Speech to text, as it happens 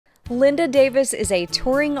Linda Davis is a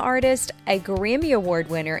touring artist, a Grammy Award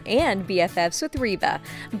winner, and BFFs with Reba.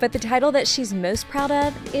 But the title that she's most proud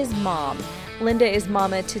of is Mom. Linda is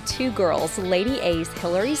mama to two girls, Lady Ace,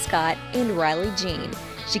 Hillary Scott, and Riley Jean.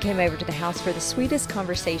 She came over to the house for the sweetest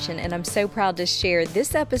conversation, and I'm so proud to share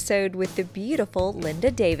this episode with the beautiful Linda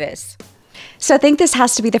Davis. So I think this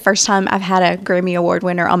has to be the first time I've had a Grammy Award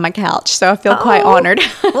winner on my couch, so I feel quite honored.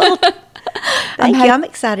 Well, thank you. I'm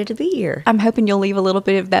excited to be here. I'm hoping you'll leave a little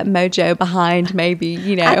bit of that mojo behind, maybe,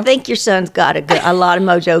 you know. I think your son's got a lot of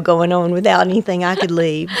mojo going on without anything I could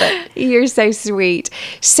leave. But you're so sweet.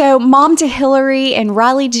 So mom to Hillary and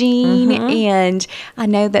Riley Jean, and I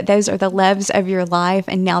know that those are the loves of your life,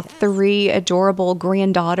 and now three adorable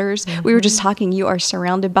granddaughters. We were just talking, you are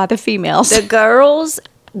surrounded by the females. The girls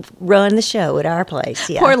run the show at our place.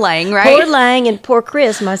 Yeah. Poor Lang, right? Poor Lang and poor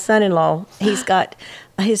Chris, my son-in-law. He's got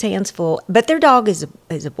his hands full. But their dog is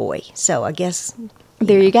a boy, so I guess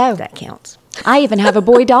there you go. That counts. I even have a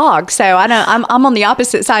boy dog, so I know I'm on the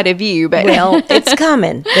opposite side of you. But well, it's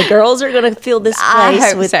coming. The girls are going to fill this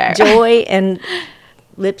place with joy and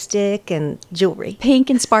lipstick and jewelry.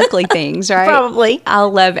 Pink and sparkly things, right? Probably.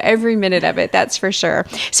 I'll love every minute of it, that's for sure.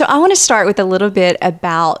 So I want to start with a little bit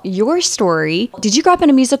about your story. Did you grow up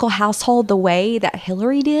in a musical household the way that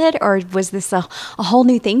Hillary did, or was this a whole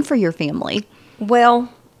new thing for your family?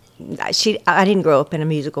 Well, I didn't grow up in a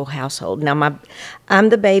musical household. Now, I'm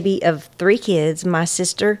the baby of three kids. My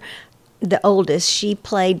sister, the oldest, she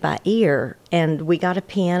played by ear, and we got a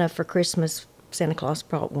piano for Christmas. Santa Claus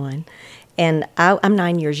brought one. And I'm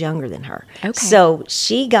 9 years younger than her. Okay. So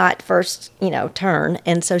she got first, turn.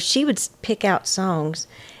 And so she would pick out songs.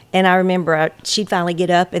 And I remember she'd finally get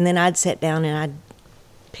up, and then I'd sit down and I'd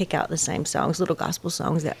pick out the same songs, little gospel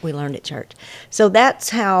songs that we learned at church. So that's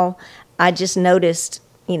how I just noticed,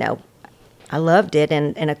 I loved it.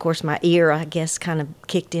 And of course, my ear, I guess, kind of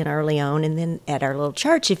kicked in early on. And then at our little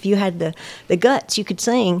church, if you had the guts, you could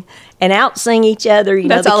sing and out-sing each other,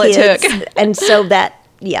 that's the all kids. It took. And so that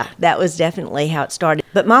was definitely how it started.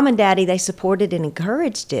 But Mom and Daddy, they supported and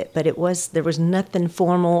encouraged it, but there was nothing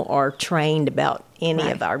formal or trained about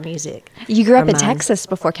any of our music. You grew up in Texas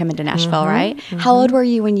before coming to Nashville, right? How old were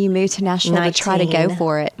you when you moved to Nashville 19. to try to go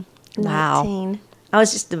for it? 19. Wow. I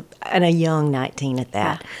was just a young 19 at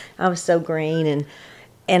that. Yeah. I was so green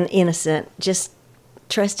and innocent, just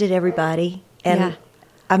trusted everybody, and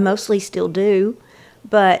I mostly still do,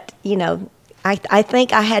 but, I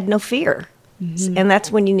think I had no fear. Mm-hmm. And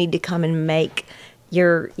that's when you need to come and make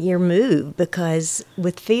your move, because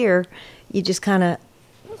with fear, you just kind of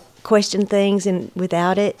question things, and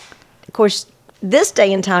without it, of course, this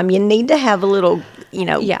day and time, you need to have a little,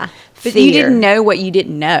 But fear. you didn't know what you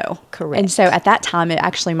didn't know. Correct. And so at that time, it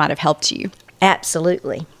actually might have helped you.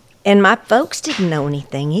 Absolutely. And my folks didn't know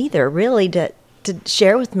anything either, really, to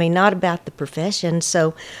share with me, not about the profession.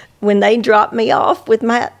 So when they dropped me off with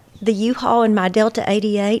the U-Haul and my Delta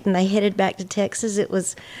 88, and they headed back to Texas,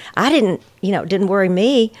 didn't worry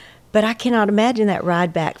me, but I cannot imagine that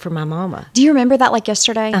ride back for my mama. Do you remember that like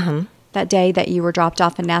yesterday? Uh-huh. That day that you were dropped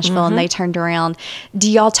off in Nashville and they turned around.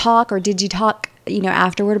 Do y'all talk, or did you talk,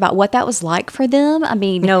 afterward about what that was like for them? I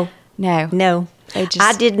mean, No.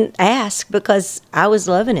 I didn't ask because I was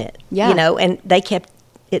loving it. Yeah. And they kept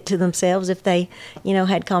it to themselves if they,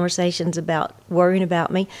 had conversations about worrying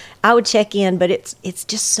about me. I would check in, but it's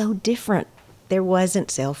just so different. There wasn't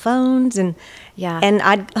cell phones, and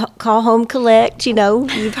I'd call home collect.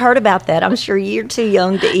 You've heard about that. I'm sure you're too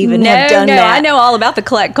young to even have done that. I know all about the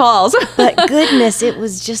collect calls. But goodness, it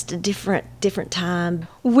was just a different time.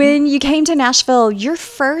 When you came to Nashville, your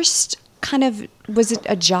first was it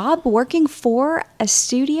a job working for a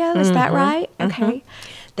studio? Is that right? Okay.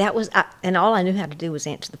 That was, and all I knew how to do was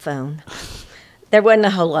answer the phone. There wasn't a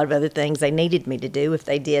whole lot of other things they needed me to do. If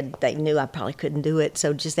they did, they knew I probably couldn't do it.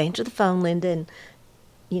 So just answer the phone, Linda,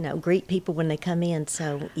 and, greet people when they come in.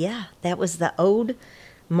 So, that was the old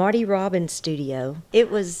Marty Robbins studio.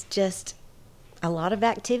 It was just a lot of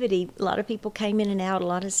activity. A lot of people came in and out, a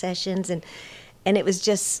lot of sessions. And it was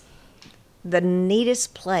just the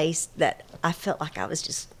neatest place that I felt like I was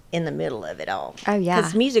just in the middle of it all. Oh, yeah.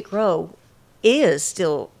 Because Music Row is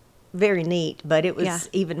still very neat, but it was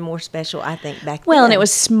even more special, I think, back then. Well, and it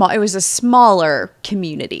was small. It was a smaller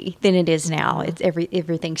community than it is now. It's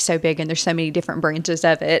everything's so big, and there's so many different branches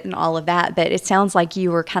of it, and all of that. But it sounds like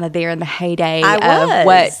you were kind of there in the heyday of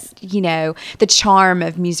what the charm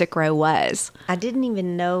of Music Row was. I didn't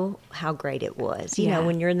even know how great it was. You know,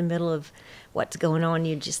 when you're in the middle of what's going on,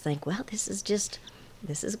 you just think, well, this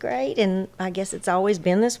is great, and I guess it's always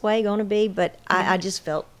been this way, going to be. But I just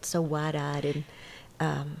felt so wide-eyed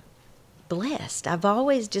and blessed. I've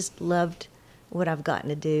always just loved what I've gotten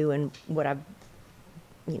to do and what I've,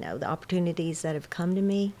 the opportunities that have come to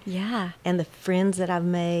me. Yeah. And the friends that I've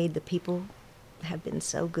made, the people have been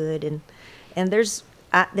so good. And there's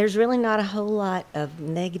really not a whole lot of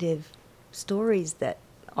negative stories that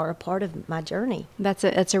are a part of my journey.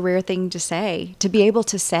 That's a rare thing to say, to be able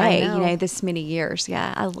to say, I know. this many years.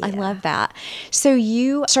 Yeah, I love that. So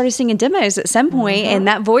you started singing demos at some point, and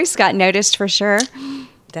that voice got noticed for sure.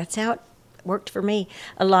 That's how it worked for me.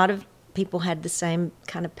 A lot of people had the same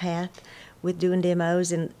kind of path with doing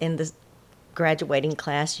demos in the graduating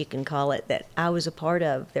class, you can call it, that I was a part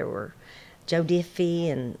of. There were Joe Diffie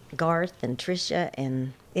and Garth and Trisha,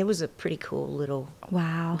 and it was a pretty cool little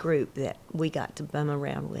group that we got to bum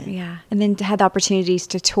around with. Yeah. And then had the opportunities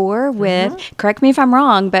to tour with, correct me if I'm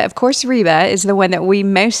wrong, but of course Reba is the one that we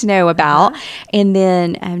most know about. And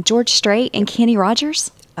then George Strait and Kenny Rogers.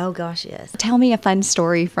 Oh, gosh, yes. Tell me a fun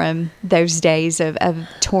story from those days of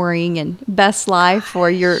touring and best life for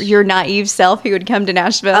your naive self who would come to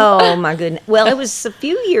Nashville. Oh, my goodness. Well, it was a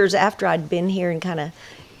few years after I'd been here and kind of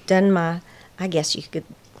done I guess you could,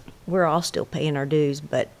 we're all still paying our dues,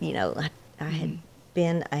 but, I had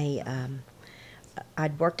been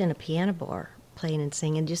I'd worked in a piano bar playing and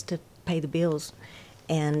singing just to pay the bills,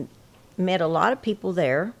 and met a lot of people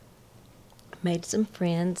there, made some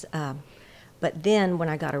friends, but then when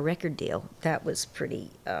I got a record deal, that was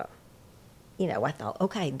pretty, I thought,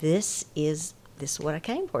 okay, this is what I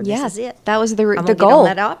came for. Yeah, this is it. That was the goal. Get on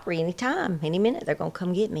that Opry anytime, any minute. They're going to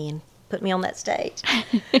come get me and put me on that stage.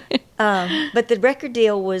 But the record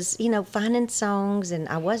deal was, finding songs, and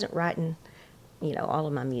I wasn't writing, all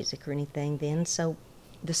of my music or anything then. So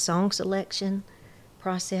the song selection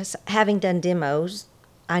process, having done demos,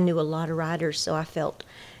 I knew a lot of writers, so I felt,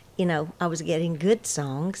 I was getting good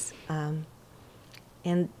songs.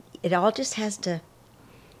 And it all just has the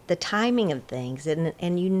timing of things,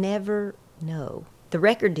 and you never know. The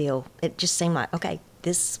record deal, it just seemed like, okay,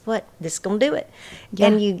 this is going to do it. Yeah.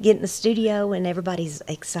 And you get in the studio and everybody's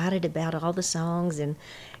excited about all the songs, and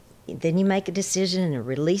then you make a decision and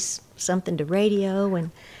release something to radio,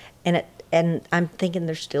 and I'm thinking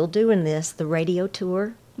they're still doing this, the radio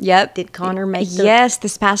tour. Yep. Did Connor make the... Yes,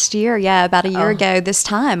 this past year. Yeah, about a year ago this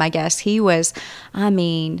time, I guess. He was,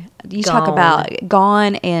 you talk about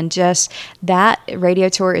gone, and just that radio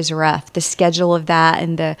tour is rough. The schedule of that,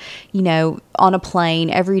 and the, on a plane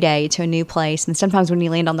every day to a new place. And sometimes when you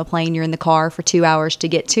land on the plane, you're in the car for 2 hours to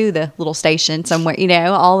get to the little station somewhere,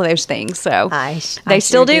 all of those things. So they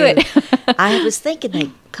still do it. I was thinking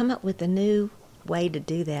they'd come up with a new way to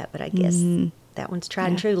do that, but I guess that one's tried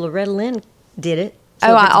and true. Loretta Lynn did it.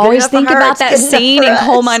 So I always think about that scene in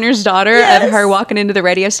Coal Miner's Daughter of her walking into the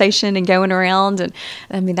radio station and going around.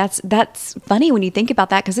 And that's funny when you think about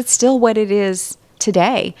that, because it's still what it is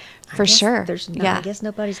today, for sure. I guess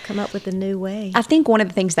nobody's come up with a new way. I think one of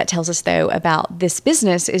the things that tells us, though, about this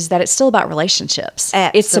business is that it's still about relationships.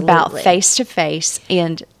 Absolutely. It's about face-to-face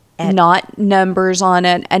and not numbers on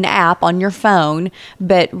an app on your phone,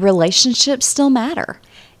 but relationships still matter.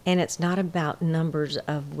 And it's not about numbers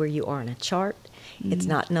of where you are on a chart. It's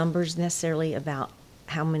not numbers necessarily about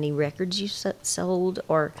how many records you sold,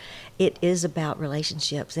 or it is about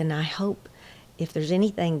relationships. And I hope if there's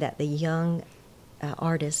anything that the young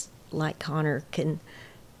artists like Connor can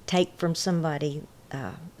take from somebody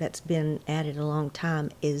that's been at it a long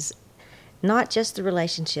time, is not just the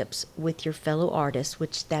relationships with your fellow artists,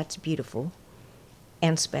 which that's beautiful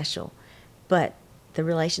and special, but the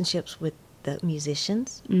relationships with the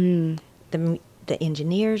musicians, the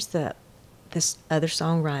engineers, the other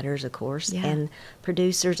songwriters, of course, and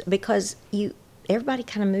producers, because everybody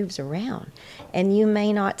kind of moves around, and you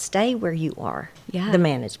may not stay where you are, the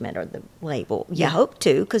management or the label. You hope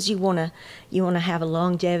to, because you want to have a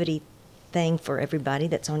longevity thing for everybody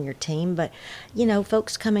that's on your team. But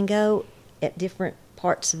folks come and go at different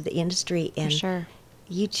parts of the industry, and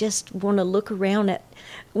you just want to look around at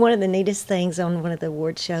one of the neatest things on one of the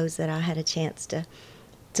award shows that I had a chance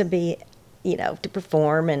to be, to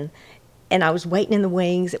perform, and I was waiting in the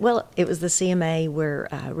wings. Well, it was the CMA where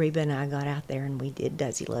Reba and I got out there and we did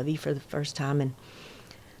Does He Love You for the first time. And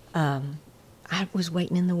I was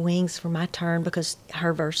waiting in the wings for my turn, because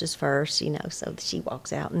her verse is first, so she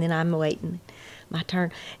walks out, and then I'm waiting my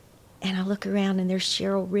turn. And I look around, and there's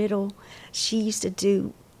Cheryl Riddle. She used to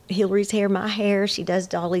do Hillary's hair, my hair. She does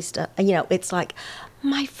Dolly's stuff. It's like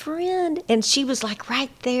my friend. And she was like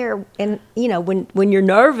right there. And, when you're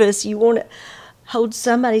nervous, you want to hold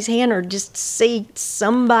somebody's hand or just see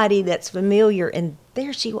somebody that's familiar, and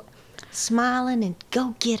there she was, smiling, and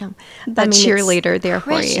go get them. That cheerleader there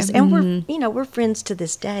precious. for you. And we're friends to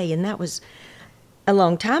this day, and that was a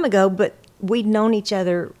long time ago, but we'd known each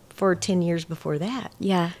other for 10 years before that.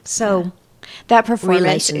 Yeah. So that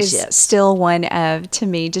performance is relationships. still one of, to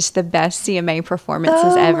me, just the best CMA performances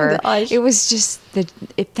Oh, my ever. gosh. It was just,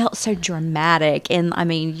 it felt so dramatic. And I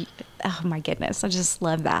mean, oh my goodness, I just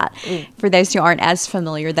love that. For those who aren't as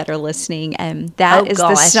familiar that are listening, that is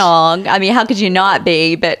the song. I mean, how could you not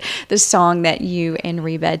be? But the song that you and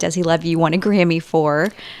Reba, Does He Love You, won a Grammy for.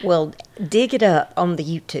 Well, dig it up on the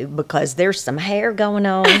YouTube because there's some hair going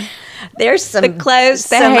on. There's some The clothes,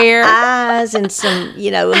 the some hair. eyes, and some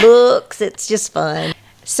looks. It's just fun.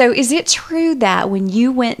 So is it true that when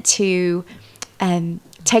you went to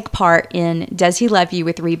take part in Does He Love You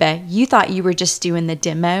with Reba, you thought you were just doing the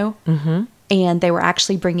demo and they were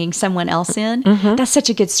actually bringing someone else in? That's such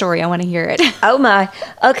a good story. I want to hear it. Oh my.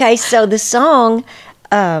 Okay, so the song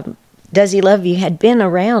Does He Love You had been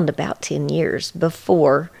around about 10 years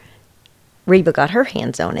before Reba got her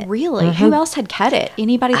hands on it. Really? Who else had cut it?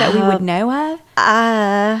 Anybody that we would know of?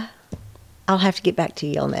 I'll have to get back to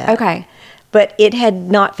you on that. Okay. But it had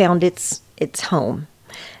not found its home.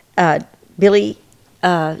 Billy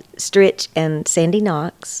Stritch and Sandy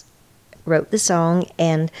Knox wrote the song,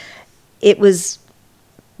 and it was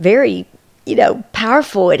very,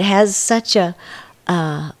 powerful. It has such a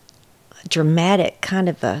dramatic kind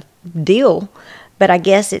of a deal, but I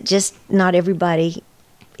guess it just, not everybody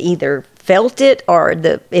either felt it or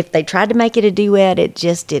if they tried to make it a duet, it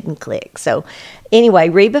just didn't click. So anyway,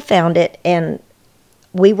 Reba found it, and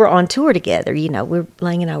we were on tour together.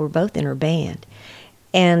 Lang and I were both in her band.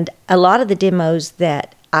 And a lot of the demos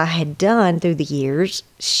that I had done through the years,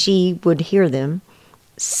 she would hear them.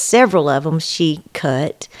 Several of them she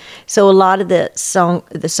cut. So a lot of the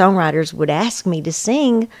songwriters would ask me to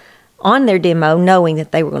sing on their demo, knowing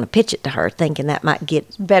that they were going to pitch it to her, thinking that might get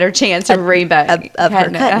better chance of Reba of her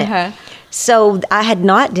cutting it. So I had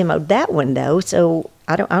not demoed that one though. So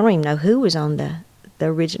I don't even know who was on the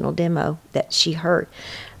original demo that she heard.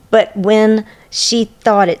 But when she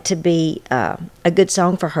thought it to be a good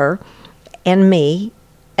song for her and me,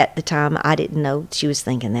 at the time I didn't know she was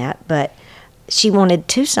thinking that, but she wanted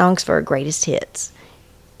 2 songs for her greatest hits.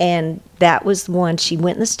 And that was one. She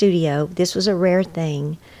went in the studio. This was a rare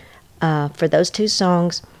thing. For those 2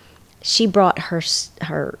 songs, she brought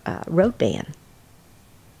her road band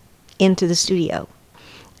into the studio.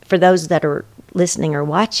 For those that are listening or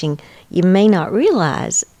watching, you may not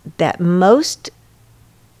realize that most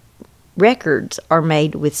records are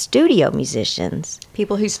made with studio musicians.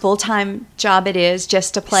 People whose full-time job it is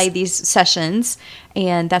just to play these sessions,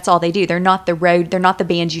 and that's all they do. They're not the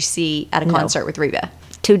band you see at a concert with Reba.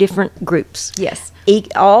 2 different groups. Yes.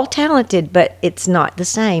 All talented, but it's not the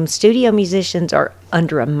same. Studio musicians are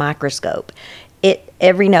under a microscope.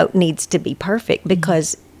 Every note needs to be perfect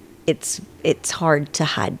because it's hard to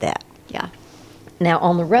hide that. Yeah. Now,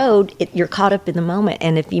 on the road, you're caught up in the moment,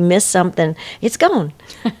 and if you miss something, it's gone.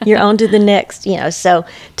 You're on to the next, So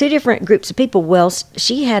 2 different groups of people. Well,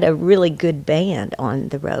 she had a really good band on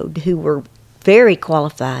the road who were very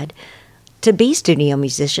qualified to be studio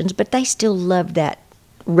musicians, but they still loved that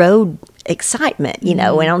road excitement, and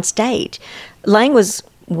on stage. Lang was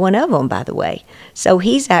one of them, by the way. So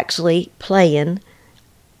he's actually playing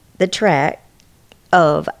the track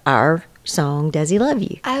of our song, Does He Love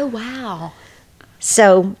You? Oh, wow.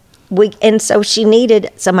 So she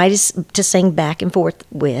needed somebody to sing back and forth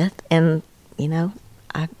with, and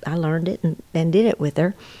I learned it and did it with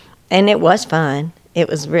her, and it was fun. It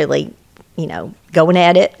was really, going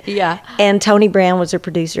at it. Yeah. And Tony Brown was her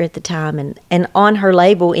producer at the time, and on her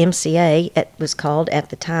label MCA, it was called at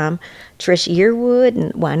the time, Trisha Yearwood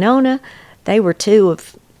and Winona. They were 2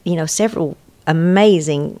 of several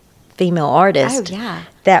amazing female artists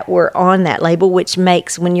that were on that label, which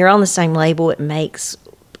makes, when you're on the same label, it makes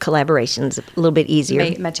collaborations a little bit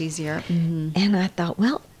easier. Much easier. And I thought,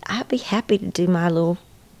 well, I'd be happy to do my little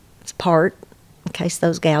part in case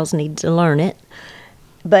those gals need to learn it.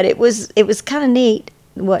 But it was kind of neat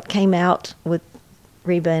what came out with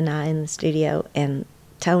Reba and I in the studio, and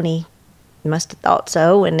Tony must have thought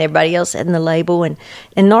so, and everybody else in the label, and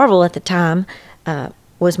Norval at the time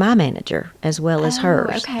was my manager as well as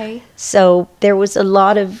hers. Okay. So there was a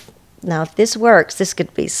lot of, now if this works, this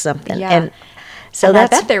could be something. Yeah. And so I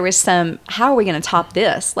bet there was some, how are we going to top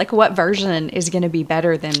this? Like, what version is going to be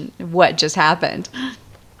better than what just happened?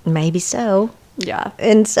 Maybe so. Yeah.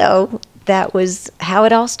 And so that was how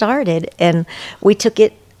it all started. And we took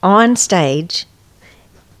it on stage,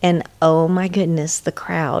 and oh my goodness, the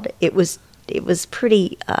crowd. It was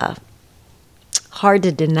pretty hard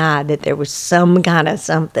to deny that there was some kind of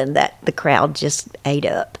something that the crowd just ate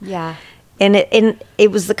up. Yeah. And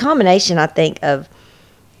it was the combination, I think, of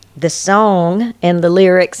the song and the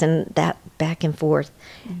lyrics and that back and forth.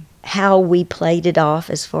 how we played it off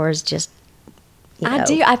as far as just, I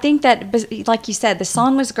do. I think that, like you said, the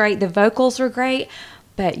song was great. The vocals were great.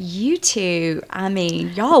 But you two, I mean,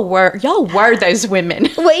 y'all were those women.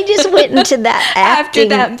 We just went into that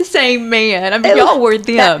acting. After that same man. I mean, y'all were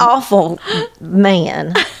them. That awful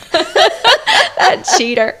man. That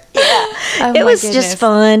cheater. Yeah. Oh, it was just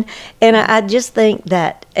fun. And I just think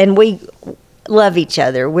that, and we love each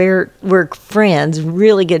other. We're friends,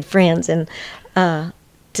 really good friends. And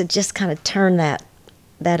to just kind of turn that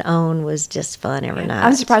on was just fun every night.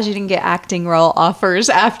 I'm surprised you didn't get acting role offers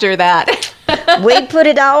after that. We put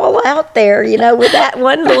it all out there, with that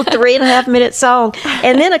one little 3.5-minute song.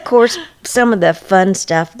 And then, of course, some of the fun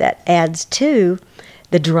stuff that adds to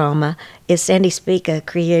the drama is Sandy Spica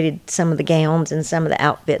created some of the gowns and some of the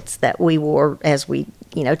outfits that we wore as we,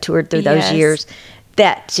 toured through those years.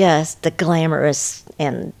 That just, the glamorous,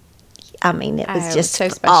 and I mean, it was just so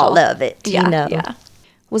special. All of it, Yeah.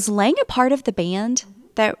 Was Lang a part of the band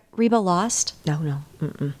that Reba lost? No.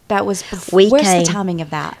 Mm-mm. That was before. What's the timing of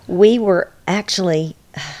that? We were actually,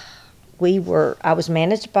 I was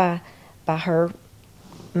managed by her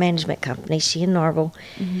management company, she and Narvel,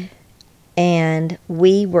 and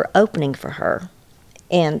we were opening for her.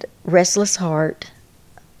 And Restless Heart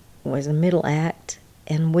was a middle act,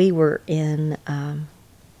 and we were in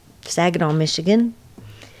Saginaw, Michigan,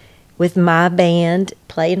 with my band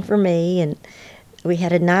playing for me, and we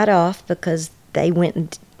had a night off because they went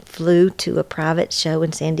and flew to a private show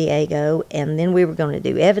in San Diego, and then we were going to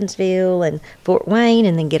do Evansville and Fort Wayne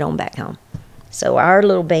and then get on back home. So our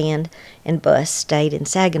little band and bus stayed in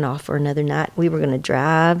Saginaw for another night. We were going to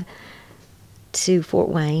drive to Fort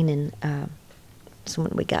Wayne, and so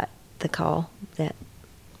when we got the call to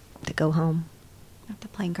go home. The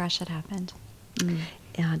plane crash had happened.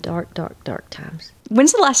 Yeah, dark times.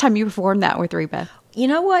 When's the last time you performed that with Reba? You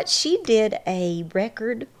know what? She did a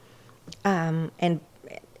record, and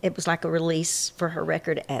it was like a release for her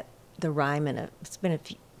record at the Ryman. It's been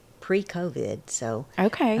pre-COVID, so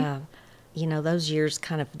okay. Those years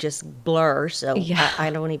kind of just blur. So I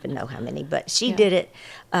don't even know how many, but she did it.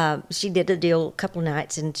 She did a deal a couple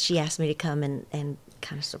nights, and she asked me to come and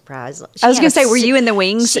kind of surprise. I was going to say, were you in the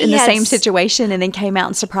wings in the same situation and then came out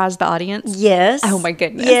and surprised the audience? Yes. Oh, my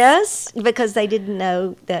goodness. Yes, because they didn't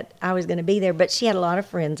know that I was going to be there. But she had a lot of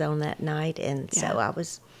friends on that night, and so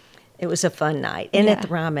it was a fun night. And at the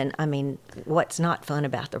Ryman, I mean, what's not fun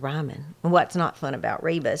about the Ryman? What's not fun about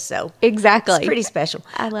Reba? So exactly. It's pretty special.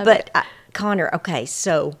 I love it. But Connor, okay,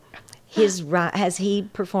 so has he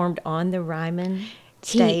performed on the Ryman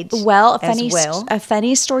stage? A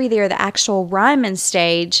funny story there. The actual Ryman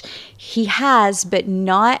stage, he has, but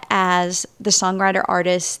not as the songwriter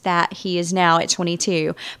artist that he is now at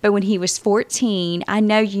 22. But when he was 14, I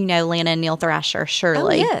know you know Lana and Neil Thrasher,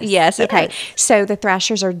 surely. Oh, yes. Okay. Yes. So the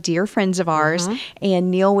Thrashers are dear friends of ours, and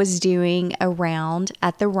Neil was doing a round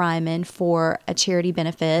at the Ryman for a charity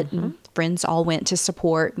benefit. And friends all went to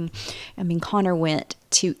support. And I mean, Connor went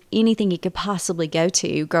to anything he could possibly go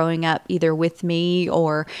to growing up, either with me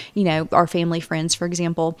or, our family friends, for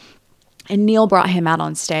example. And Neil brought him out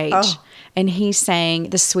on stage, and he sang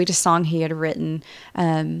the sweetest song he had written.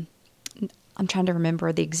 I'm trying to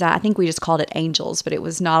remember the exact, I think we just called it Angels, but it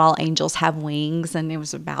was Not All Angels Have Wings, and it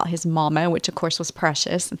was about his mama, which of course was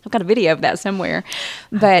precious. I've got a video of that somewhere.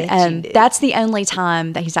 But that's the only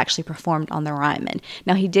time that he's actually performed on the Ryman.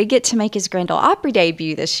 Now, he did get to make his Grand Ole Opry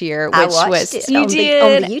debut this year, which was it you on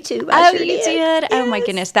did the YouTube. You did. Yes. Oh my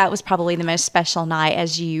goodness, that was probably the most special night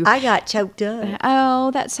I got choked up.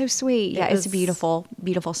 Oh, that's so sweet. Yeah, it's a beautiful,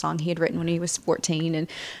 beautiful song he had written when he was 14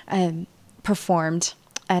 and performed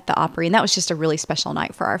at the Opry, and that was just a really special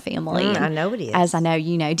night for our family. I know it is. As I know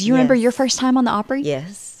you know. Do you remember your first time on the Opry?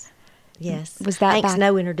 Yes. Was that Hank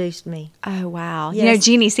Snow introduced me. Oh, wow. Yes.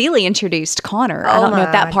 Jeannie Seeley introduced Connor. I don't know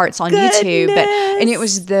if that part's on YouTube, and it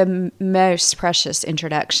was the most precious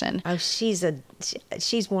introduction. Oh, she's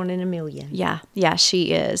one in a million. Yeah,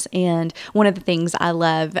 she is. And one of the things I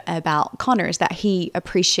love about Connor is that he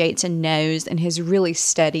appreciates and knows and has really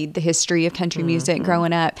studied the history of country music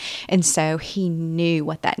growing up. And so he knew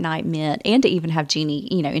what that night meant. And to even have Jeannie,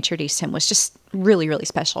 introduce him was just really, really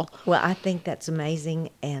special. Well, I think that's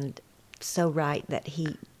amazing and so right that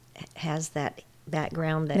he has that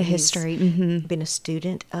background, that the history he's been a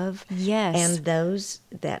student of. Yes. And those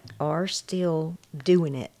that are still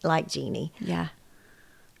doing it, like Jeannie. Yeah.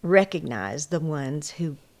 Recognize the ones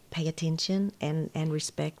who pay attention and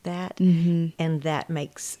respect that. And that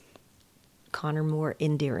makes Connor more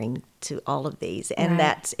endearing to all of these. And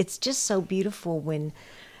it's just so beautiful when,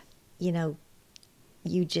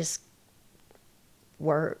 you just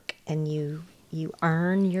work and you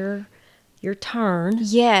earn your your turn.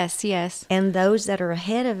 Yes, yes. And those that are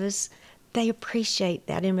ahead of us, they appreciate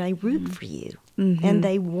that and they root for you. And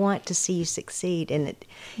they want to see you succeed. And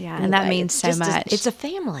and that means so much. It's a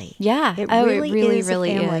family. Yeah. It really is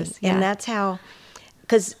really a family. is. Yeah. And that's how,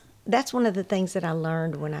 because that's one of the things that I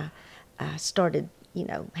learned when I started,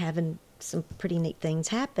 having some pretty neat things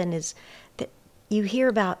happen is that you hear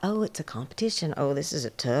about, oh, it's a competition. Oh, this is a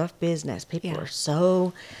tough business. People are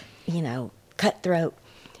so, cutthroat.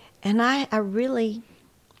 And I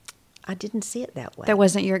didn't see it that way. That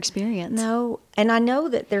wasn't your experience. No. And I know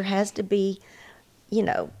that there has to be,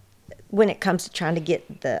 when it comes to trying to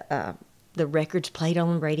get the records played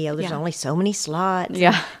on the radio, there's only so many slots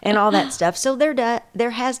and all that stuff. So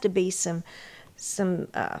there has to be some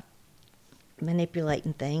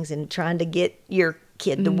manipulating things and trying to get your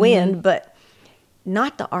kid to win, but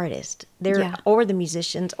not the artist or the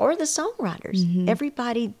musicians or the songwriters.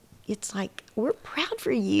 Everybody, it's like, we're proud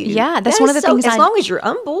for you. Yeah, that's one of the things. As long as you're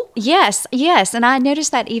humble. Yes, yes. And I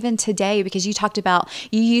noticed that even today, because you talked about,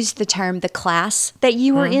 you used the term the class that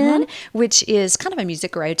you were in, which is kind of a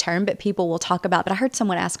Music Row term, but people will talk about. But I heard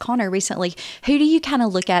someone ask Connor recently, who do you kind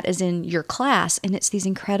of look at as in your class? And it's these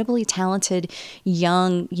incredibly talented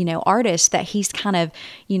young, artists that he's kind of,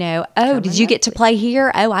 oh, did you get to play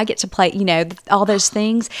here? Oh, I get to play, all those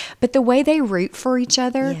things. But the way they root for each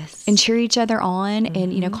other and cheer each other on,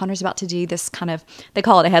 and, Connor's about to do this kind of, they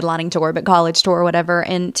call it a headlining tour, but college tour or whatever,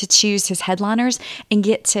 and to choose his headliners and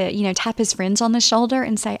get to, tap his friends on the shoulder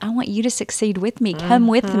and say, I want you to succeed with me. Come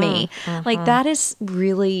with me. Like, that is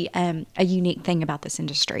really a unique thing about this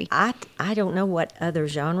industry. I don't know what other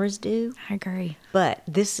genres do. I agree. But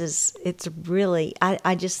it's really,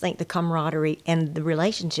 I just think the camaraderie and the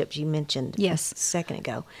relationships you mentioned a second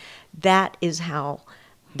ago, that is how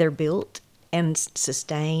they're built and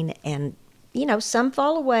sustain. And, some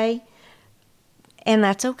fall away. And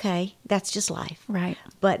that's okay. That's just life. Right.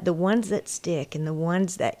 But the ones that stick and the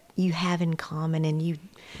ones that you have in common, and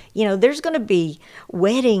there's going to be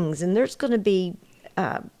weddings and there's going to be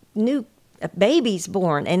new babies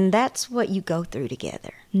born, and that's what you go through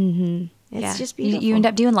together. It's just beautiful. You end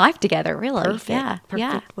up doing life together, really. Perfect.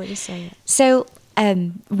 Perfect way to say it. So,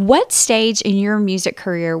 what stage in your music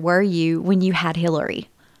career were you when you had Hillary?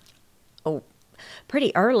 Oh,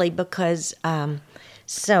 pretty early, because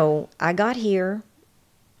so I got here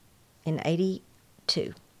in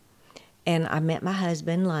 82, and I met my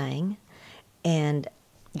husband, Lang, and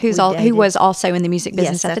who was also in the music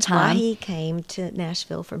business at the time. Yes, that's why he came to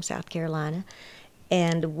Nashville from South Carolina,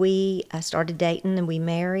 and we started dating, and we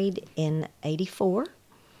married in 84,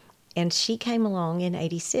 and she came along in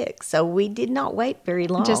 86. So we did not wait very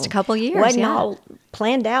long. Just a couple years. Wasn't all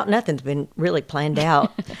planned out. Nothing's been really planned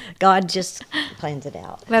out. God just plans it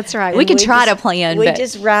out. That's right. We can try to plan. We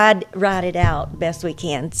just ride it out best we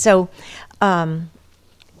can. So and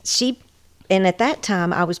at that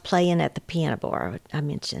time I was playing at the piano bar I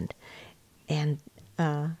mentioned, and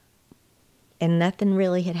nothing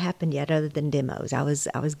really had happened yet other than demos. I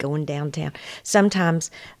was going downtown. Sometimes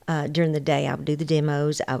during the day I would do the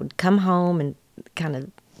demos. I would come home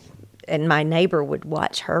and my neighbor would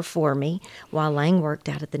watch her for me while Lang worked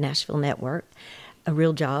out at the Nashville Network, a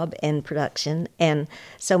real job and production. And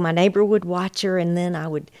so my neighbor would watch her, and then I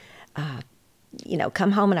would,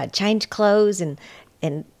 come home and I'd change clothes and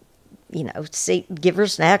give her a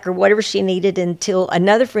snack or whatever she needed until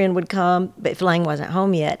another friend would come, but if Lang wasn't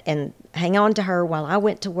home yet, and hang on to her while I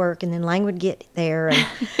went to work, and then Lang would get there, and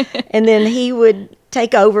and then he would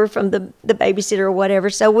take over from the babysitter or whatever.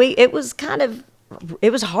 So it was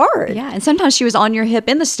hard. Yeah, and sometimes she was on your hip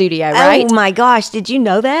in the studio, right? Oh my gosh, did you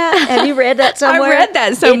know that? Have you read that somewhere? I read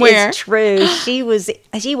that somewhere. It is true. She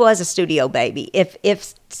was a studio baby.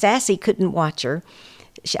 If Sassy couldn't watch her,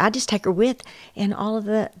 I'd just take her with, and all of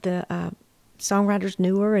the songwriters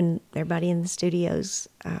knew her, and everybody in the studios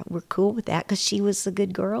were cool with that because she was a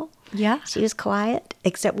good girl. Yeah. She was quiet,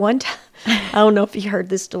 except one time. I don't know if you heard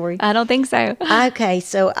this story. I don't think so. Okay,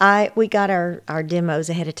 so we got our demos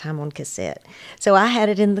ahead of time on cassette. So I had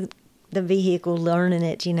it in the vehicle, learning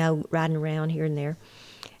it, riding around here and there.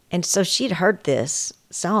 And so she'd heard this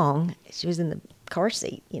song. She was in the car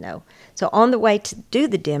seat, So on the way to do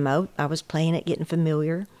the demo, I was playing it, getting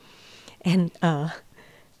familiar. And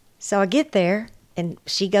so I get there, and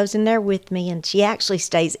she goes in there with me, and she actually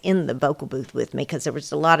stays in the vocal booth with me because there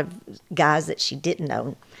was a lot of guys that she didn't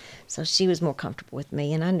know. So she was more comfortable with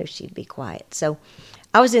me, and I knew she'd be quiet. So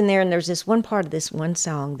I was in there, and there's this one part of this one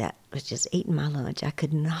song that was just eating my lunch. I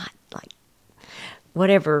could not,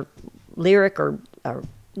 whatever lyric or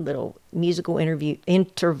little musical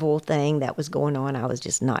interval thing that was going on. I was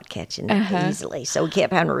just not catching it easily. So we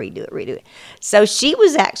kept having to redo it. So she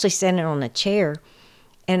was actually sitting on a chair,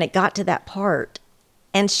 and it got to that part,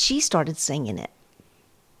 and she started singing it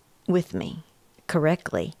with me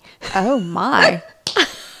correctly. Oh, my.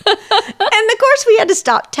 And, of course, we had to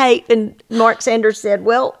stop tape, and Mark Sanders said,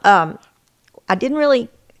 well, I didn't really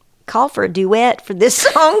call for a duet for this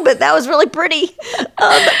song, but that was really pretty.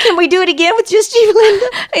 Can we do it again with just you, Linda?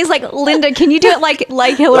 He's like, Linda, can you do it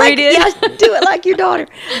like Hillary did? Yeah, do it like your daughter.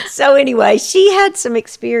 So anyway, she had some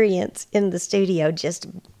experience in the studio. Just,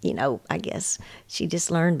 I guess she just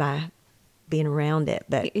learned by being around it.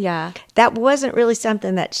 But yeah, that wasn't really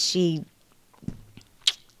something that she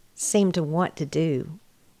seemed to want to do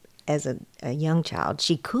as a young child.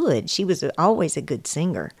 She could. She was always a good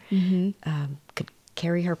singer. Could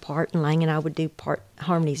carry her part, and Lang and I would do part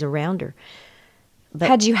harmonies around her. But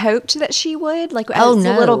had you hoped that she would? Like, as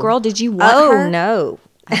no. a little girl, did you want her? Oh, no.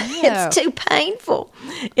 It's too painful.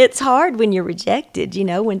 It's hard when you're rejected,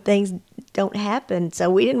 when things don't happen. So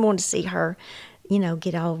we didn't want to see her,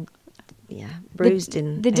 get all bruised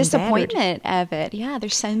and the disappointment battered. of it. Yeah,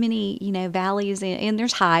 there's so many, valleys and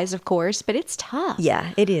there's highs, of course, but it's tough.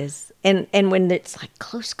 Yeah, it is. And when it's like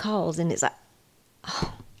close calls and it's like,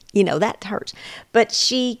 oh, that hurts. But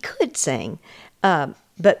she could sing.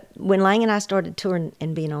 But when Lang and I started touring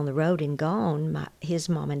and being on the road and gone, his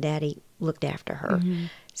mom and daddy looked after her.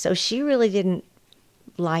 So she really didn't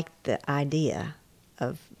like the idea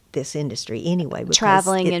of this industry anyway, because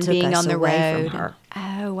traveling it and took being us on the away road. From her.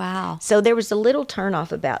 Oh, wow. So there was a little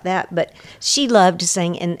turnoff about that, but she loved to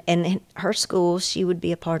sing, and in her school, she would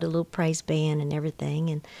be a part of a little praise band and everything,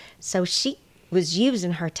 and so she was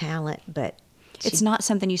using her talent, but it's not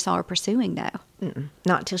something you saw her pursuing, though.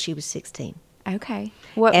 Not until she was 16. Okay.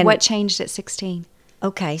 What changed at 16?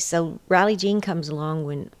 Okay, so Riley Jean comes along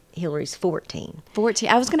when Hillary's 14. 14.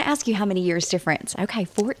 I was going to ask you how many years difference. Okay,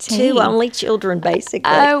 14. Two only children,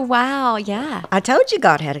 basically. Oh, wow. Yeah. I told you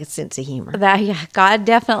God had a sense of humor. God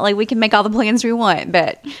definitely. We can make all the plans we want,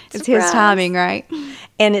 but it's His timing, right?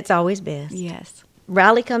 And it's always best. Yes.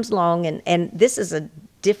 Riley comes along, and this is a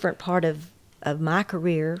different part of my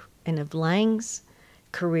career and of Lang's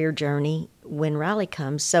career journey when Riley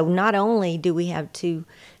comes. So not only do we have two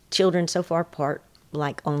children so far apart,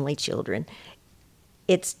 like only children,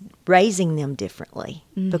 it's raising them differently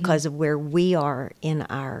because of where we are in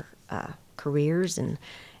our careers and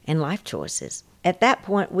life choices. At that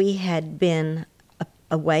point, we had been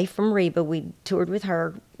away from Reba. We toured with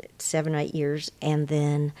her 7 or 8 years, and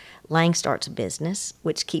then Lang starts a business,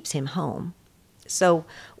 which keeps him home. So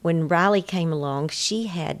when Riley came along, she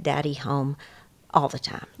had Daddy home all the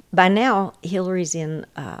time. By now, Hillary's in,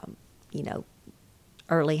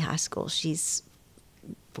 early high school. She's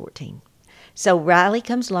 14. So Riley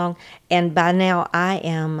comes along, and by now I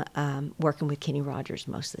am working with Kenny Rogers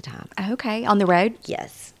most of the time. Okay, on the road?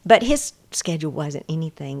 Yes. But his schedule wasn't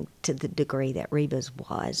anything to the degree that Reba's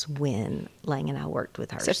was when Lang and I worked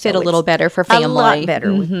with her. So it fit a little better for family. A lot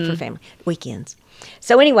better for family. Weekends.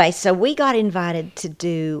 So anyway, we got invited to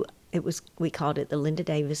do, we called it the Linda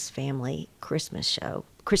Davis Family Christmas Show.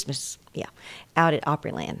 Out at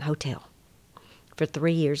Opryland Hotel for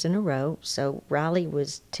 3 years in a row. So Riley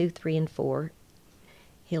was 2, 3, and 4.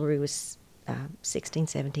 Hillary was 16,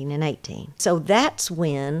 17, and 18. So that's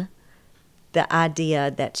when the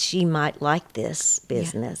idea that she might like this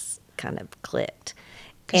business kind of clicked.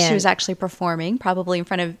 Because she was actually performing, probably in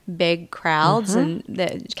front of big crowds, and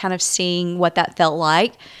kind of seeing what that felt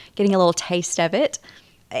like, getting a little taste of it.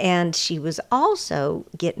 And she was also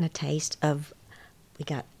getting a taste of, we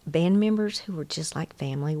got band members who were just like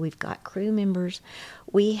family. We've got crew members.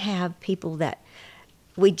 We have people that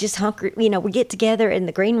we just we get together in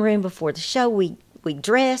the green room before the show. We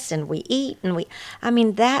dress and we eat and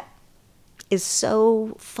that is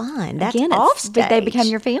so fun. That's again, off stage. They become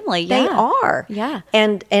your family. They are. Yeah.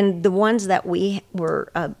 And the ones that we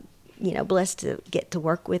were, blessed to get to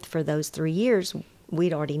work with for those 3 years,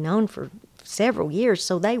 we'd already known for several years,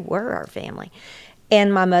 so they were our family.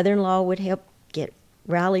 And my mother-in-law would help get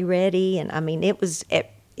Riley ready, and it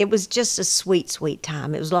was just a sweet, sweet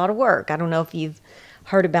time. It was a lot of work. I don't know if you've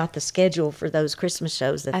heard about the schedule for those Christmas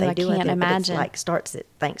shows that they do. I can't imagine. But it's starts at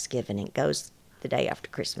Thanksgiving and goes the day after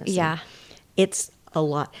Christmas. Yeah. It's a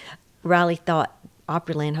lot. Riley thought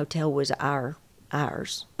Opryland Hotel was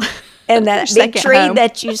ours. And that big tree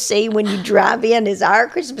that you see when you drive in is our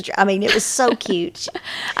Christmas tree. It was so cute.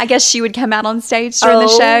 I guess she would come out on stage during the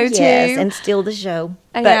show, too. Yes, and steal the show.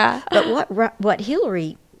 Yeah. But what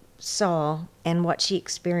Hillary saw and what she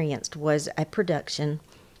experienced was a production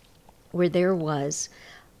where there was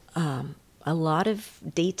a lot of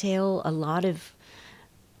detail, a lot of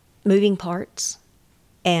moving parts,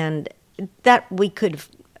 and that we could,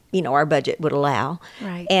 our budget would allow.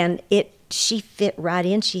 Right. And she fit right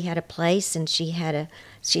in. She had a place, and she had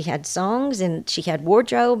songs, and she had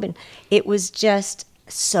wardrobe, and it was just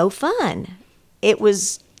so fun. It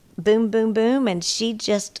was boom, boom, boom, and she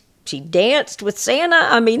danced with Santa.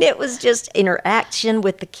 I mean, it was just interaction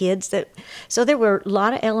with the kids. So there were a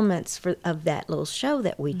lot of elements of that little show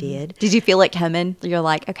that we did. Did you feel it coming? You're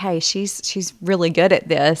like, okay, she's really good at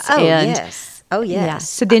this. Oh, yes. Oh, yes. Yeah.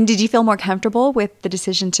 So then did you feel more comfortable with the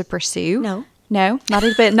decision to pursue? No. No? Not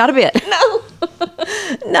a bit? Not a bit? No.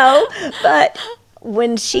 No. But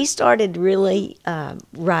when she started really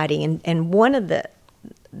writing, and one of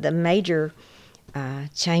the major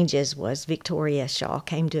changes was Victoria Shaw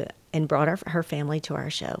came and brought her family to our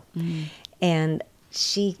show. Mm-hmm. And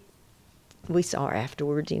we saw her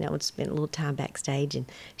afterwards, and spent a little time backstage, and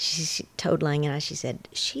she told Lang and I, she said,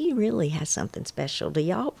 she really has something special. Do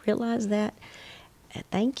y'all realize that?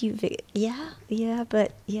 Thank you, Vic. Yeah,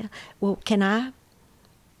 but yeah. Well, can I,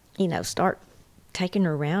 start taking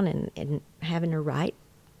her around and having her write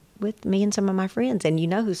with me and some of my friends? And you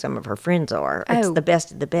know who some of her friends are. It's the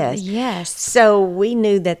best of the best. Yes. So we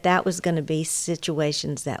knew that was going to be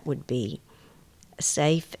situations that would be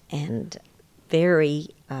safe and very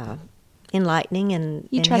enlightening and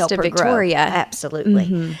trusted help her Victoria. grow. Absolutely.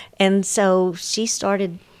 Mm-hmm. And so she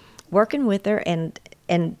started working with her, and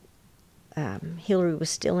Hillary was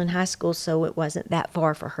still in high school, so it wasn't that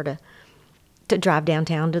far for her to drive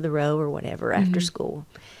downtown to the Row or whatever after school.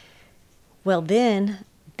 Well, then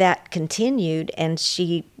that continued, and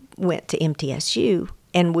she went to MTSU,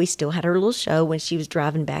 and we still had her little show when she was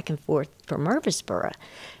driving back and forth from Murfreesboro,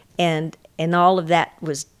 and all of that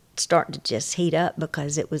was starting to just heat up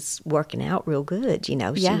because it was working out real good. She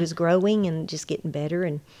was growing and just getting better,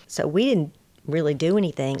 and so we didn't really do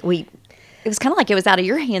anything. It was kind of like it was out of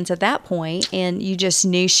your hands at that point, and you just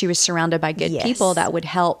knew she was surrounded by good people that would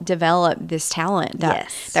help develop this talent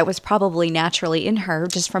that was probably naturally in her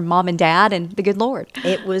just from mom and dad and the good Lord.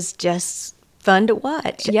 It was just fun to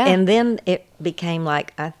watch. Yeah. And then it became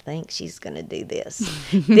like, I think she's going to do this.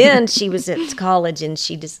 Then she was at college, and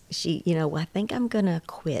she I think I'm going to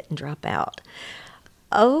quit and drop out.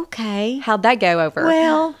 Okay. How'd that go over?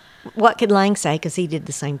 Well, what could Lang say? Because he did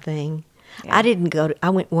the same thing. Yeah. I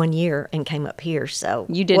went 1 year and came up here, so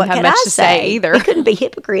you didn't have much to say either. We couldn't be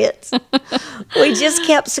hypocrites. We just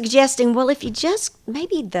kept suggesting, well, if you just,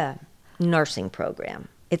 maybe the nursing program,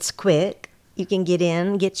 it's quick. You can get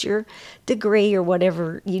in, get your degree or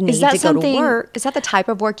whatever you need to go to work. Is that the type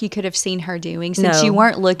of work you could have seen her doing since No. you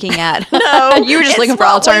weren't looking at? No. You were just looking for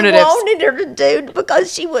alternatives. We wanted her to do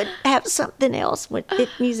because she would have something else if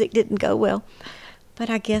music didn't go well. But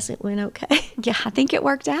I guess it went okay. Yeah, I think it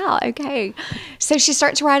worked out. Okay. So she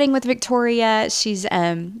starts writing with Victoria. She's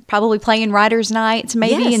probably playing writers' nights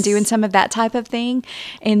maybe and doing some of that type of thing.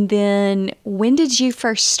 And then when did you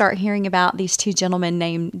first start hearing about these two gentlemen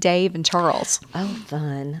named Dave and Charles? Oh,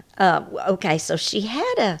 fun. Okay, so she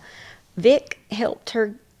had Vic helped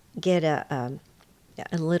her get a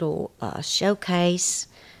little showcase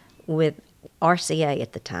with RCA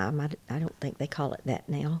at the time. I don't think they call it that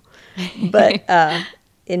now. But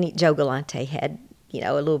and Joe Galante had,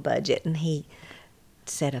 a little budget, and he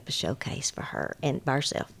set up a showcase for her and by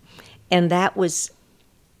herself. And that was,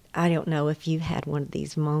 I don't know if you had one of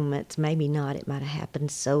these moments. Maybe not. It might have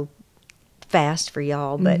happened so fast for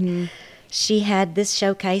y'all. But she had this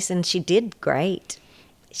showcase, and she did great.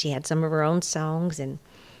 She had some of her own songs, and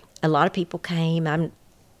a lot of people came. And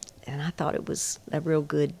I thought it was a real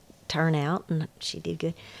good turnout, and she did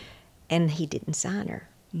good. And he didn't sign her.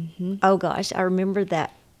 Mm-hmm. Oh gosh, I remember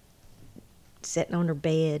that, sitting on her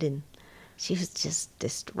bed, and she was just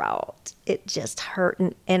distraught. It just hurt,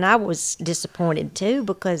 and I was disappointed too,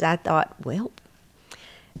 because I thought, well,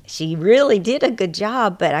 she really did a good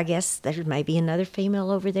job, but I guess there may be another female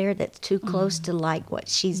over there that's too close to like what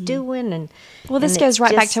she's doing. And well, this goes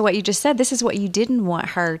right back to what you just said. This is what you didn't want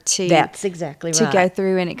her to. That's exactly right. To go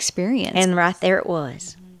through and experience. And right there it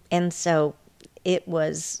was. And so it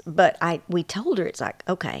was, but we told her, it's like,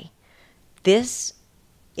 okay, this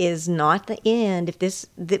is not the end.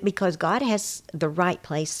 Because God has the right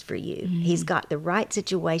place for you. Mm-hmm. He's got the right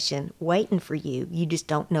situation waiting for you. You just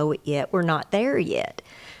don't know it yet. We're not there yet.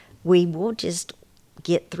 We will just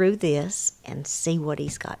get through this and see what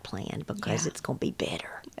He's got planned, because it's going to be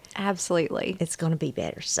better. Absolutely. It's going to be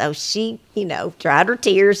better. So she, dried her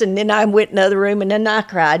tears, and then I went in the other room, and then I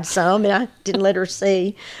cried some, and I didn't let her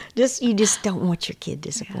see. You just don't want your kid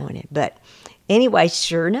disappointed. Yeah. But anyway,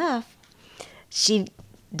 sure enough, she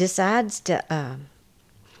decides to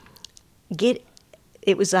get.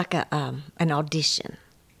 It was like an audition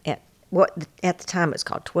at at the time it's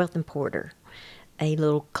called 12th and Porter, a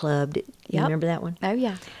little club. You remember that one? Oh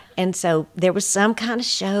yeah. And so there was some kind of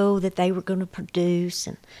show that they were going to produce,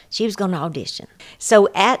 and she was going to audition. So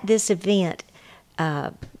at this event,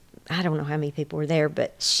 I don't know how many people were there,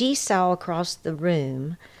 but she saw across the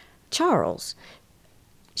room Charles.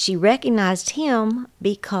 She recognized him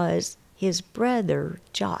because his brother,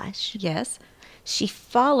 Josh. Yes. She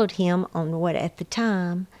followed him on what at the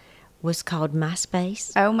time was called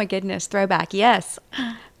MySpace. Oh my goodness, throwback. Yes.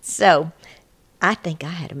 So I think I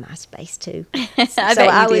had a MySpace too.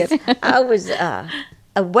 I was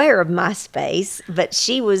aware of MySpace, but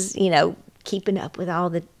she was, keeping up with all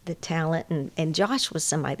the talent, and Josh was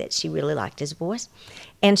somebody that she really liked his voice.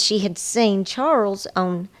 And she had seen Charles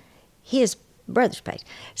on his brother's page.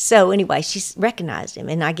 So anyway, she recognized him,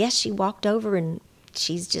 and I guess she walked over, and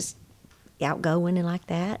she's just outgoing and like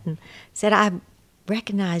that, and said, "I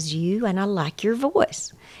recognize you, and I like your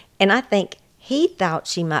voice." And I think he thought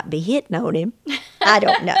she might be hitting on him. I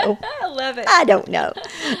don't know. I love it. I don't know.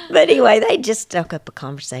 But anyway, they just struck up a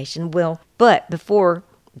conversation. Well, but before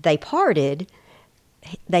they parted,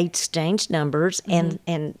 they exchanged numbers, and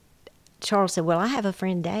Charles said, "Well, I have a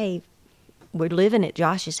friend, Dave. We're living at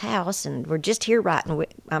Josh's house, and we're just here writing.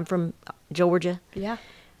 I'm from Georgia. Yeah.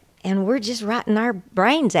 And we're just writing our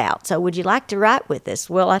brains out. So would you like to write with us?"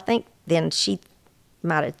 Well, I think then she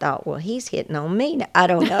might have thought, well, he's hitting on me. I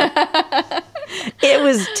don't know. It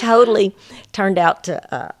was totally turned out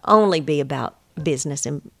to only be about business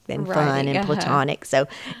and fun and platonic. So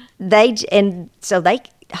they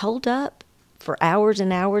holed up for hours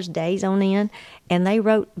and hours, days on end, and they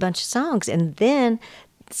wrote a bunch of songs. And then,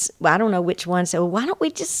 I don't know which one, so why don't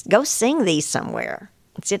we just go sing these somewhere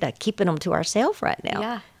instead of keeping them to ourselves right now?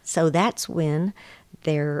 Yeah. So that's when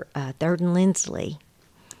their Third and Lindsley.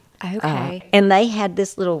 Okay. And they had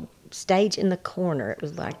this little stage in the corner. It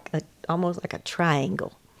was like almost like a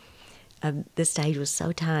triangle. The stage was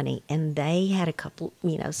so tiny, and they had a couple,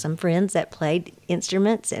 some friends that played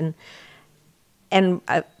instruments, and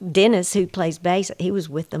Dennis, who plays bass, he was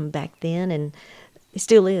with them back then, and he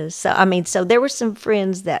still is. So there were some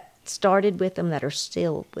friends that started with them that are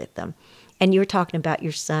still with them. And you were talking about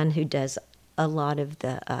your son who does a lot of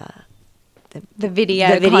the video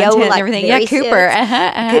content and everything. Yeah, Cooper.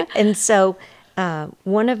 And so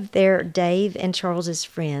one of Dave and Charles's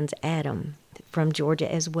friends, Adam, from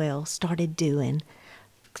Georgia as well, started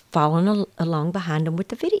following along behind them with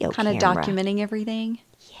the video camera. Kind of documenting everything?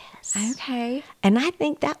 Yes. Okay. And I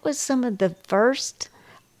think that was some of the first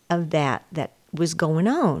of that was going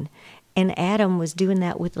on. And Adam was doing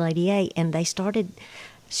that with Lady A, and they started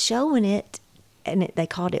showing it, and they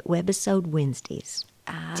called it Webisode Wednesdays.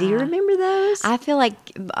 Do you remember those? I feel like,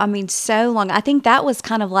 so long. I think that was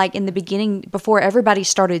kind of like in the beginning before everybody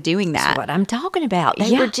started doing that. That's what I'm talking about.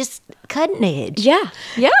 They were just cutting edge. Yeah,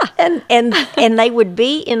 yeah. And they would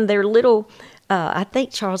be in their little, I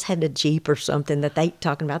think Charles had a Jeep or something that they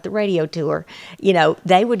talking about the radio tour.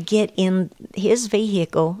 They would get in his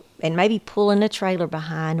vehicle and maybe pulling a trailer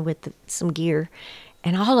behind with some gear,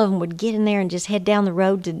 and all of them would get in there and just head down the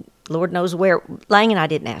road to Lord knows where. Lang and I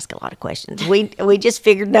didn't ask a lot of questions. We just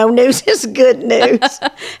figured no news is good news.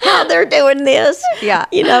 How they're doing this. Yeah.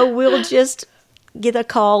 We'll just get a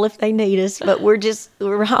call if they need us, but we're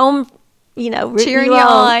home, cheering you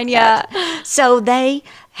on. Yeah. So they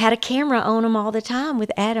had a camera on them all the time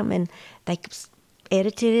with Adam, and they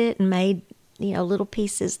edited it and made, little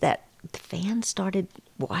pieces that the fans started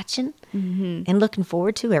watching and looking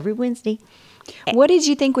forward to every Wednesday. What did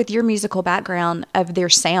you think with your musical background of their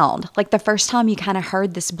sound? Like the first time you kind of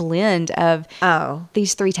heard this blend of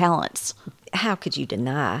these three talents. How could you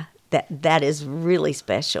deny that? That is really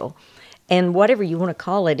special. And whatever you want to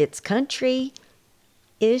call it, it's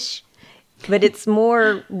country-ish, but it's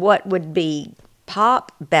more what would be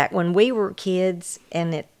pop back when we were kids,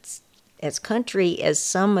 and it's as country as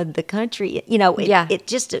some of the country.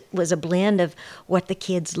 It was a blend of what the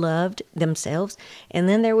kids loved themselves. And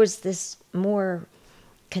then there was this more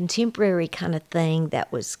contemporary kind of thing that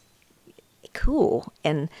was cool,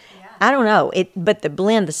 and I don't know but the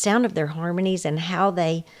blend, the sound of their harmonies, and how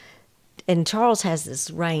and Charles has this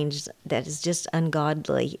range that is just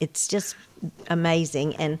ungodly. It's just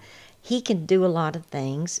amazing, and he can do a lot of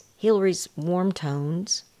things. Hillary's warm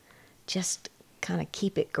tones just kind of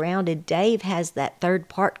keep it grounded. Dave has that third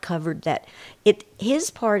part covered his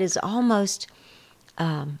part is almost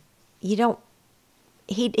he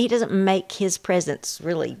doesn't make his presence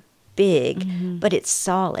really big, but it's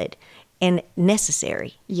solid and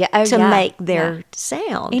necessary to make their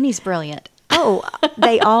sound. And he's brilliant. Oh,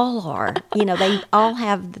 they all are. You know, they all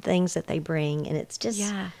have the things that they bring, and it's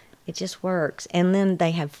just, it just works. And then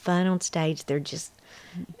they have fun on stage. They're just,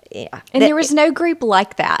 And there was no group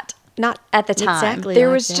like that. Not at the time. Exactly there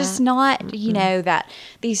like was that. just not, you know, that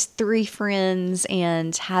these three friends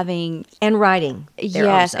and having and writing.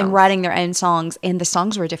 And writing their own songs, and the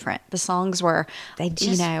songs were different. The songs were, they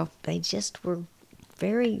just were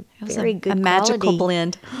very good, a magical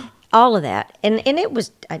blend. All of that, and it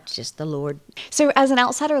was just the Lord. So as an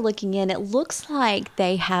outsider looking in, it looks like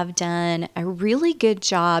they have done a really good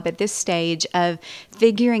job at this stage of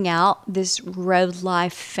figuring out this road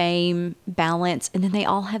life fame balance, and then they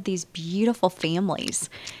all have these beautiful families.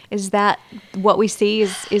 Is that what we see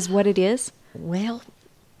is what it is? Well,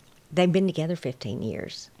 they've been together 15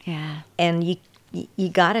 years. Yeah. And you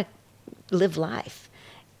got to live life,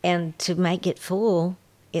 and to make it full,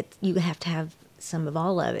 you have to have some of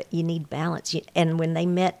all of it. You need balance. And when they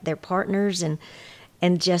met their partners and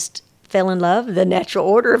just fell in love, the natural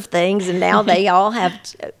order of things, and now they all have,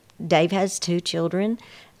 Dave has 2 children.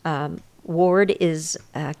 Ward is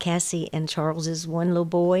Cassie, and Charles is one little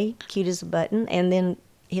boy, cute as a button, and then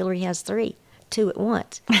Hillary has 3, 2 at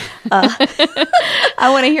once. I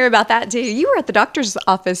want to hear about that too. You were at the doctor's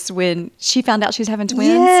office when she found out she was having twins.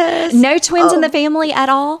 Yes. No twins in the family at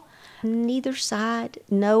all? Neither side,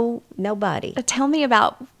 nobody. Tell me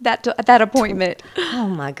about that appointment. Oh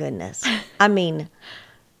my goodness! I mean,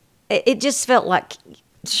 it just felt like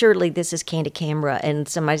surely this is Candy Camera, and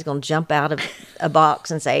somebody's going to jump out of a box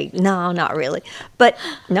and say, "No, not really." But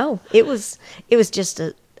no, it was just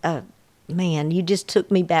a man. You just took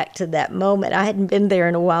me back to that moment. I hadn't been there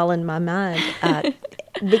in a while in my mind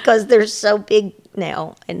because they're so big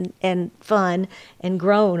now and fun and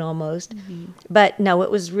grown almost. Mm-hmm. But no,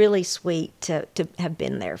 it was really sweet to have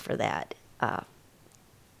been there for that.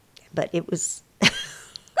 But it was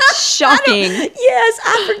shocking. Yes,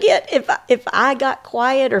 I forget if I got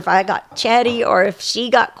quiet or if I got chatty or if she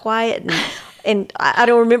got quiet, and I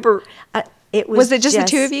don't remember. Was it just the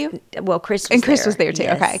 2 of you? Well, Chris was there too.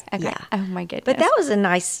 Yes. Okay. Yeah. Oh my goodness. But that was a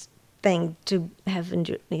nice thing to have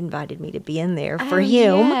invited me to be in there for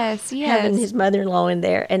him. Yes. Having his mother-in-law in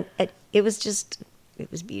there, and it was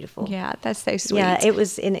beautiful. Yeah, that's so sweet. Yeah, it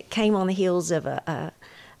was, and it came on the heels of a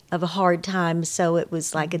hard time, so it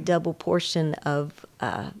was like a double portion of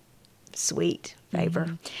sweet favor.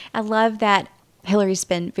 Mm-hmm. I love that Hillary's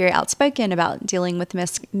been very outspoken about dealing with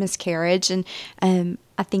miscarriage, and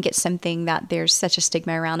I think it's something that there's such a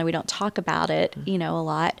stigma around, and we don't talk about it, a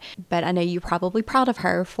lot. But I know you're probably proud of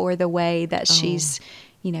her for the way that she's,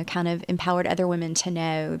 kind of empowered other women to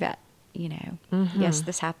know that, yes,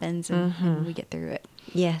 this happens, and we get through it.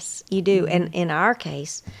 Yes, you do. Mm-hmm. And in our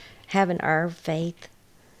case, having our faith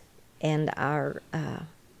and our,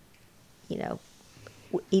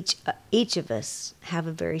 each of us have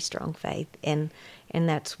a very strong faith, and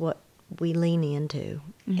that's what we lean into,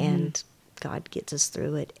 and God gets us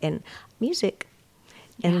through it. And music,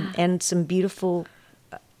 and some beautiful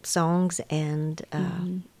songs and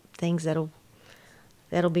things that'll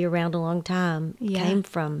be around a long time came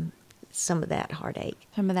from some of that heartache,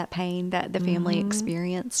 some of that pain that the family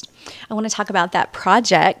experienced. I want to talk about that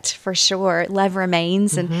project for sure. Love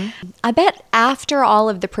Remains. And I bet after all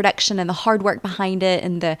of the production and the hard work behind it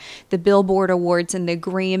and the Billboard Awards and the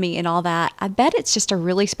Grammy and all that, I bet it's just a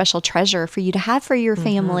really special treasure for you to have for your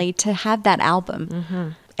family to have that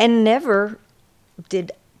album. And never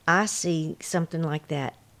did I see something like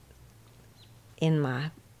that in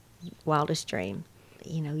my wildest dream.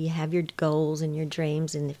 You have your goals and your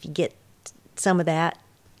dreams, and if you get some of that,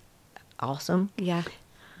 awesome. Yeah.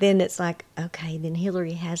 Then it's like, okay, then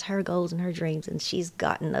Hillary has her goals and her dreams, and she's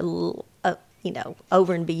gotten a little,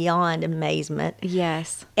 over and beyond amazement.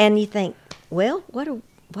 Yes. And you think, well,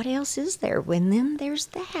 what else is there? Then there's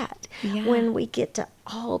that. Yeah. When we get to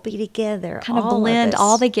all be together, kind of blend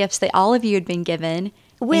all the gifts that all of you had been given.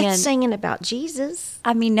 With singing about Jesus.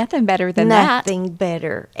 I mean, nothing better than that. Nothing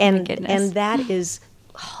better. And that is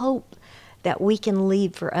hope that we can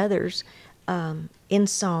leave for others in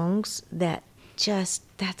songs that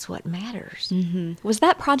that's what matters. Was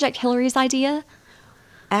that project Hillary's idea?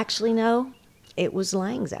 Actually, no. It was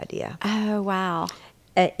Lang's idea. Oh, wow.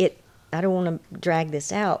 I don't want to drag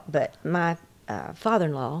this out, but my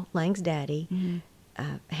father-in-law, Lang's daddy,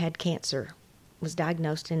 had cancer, was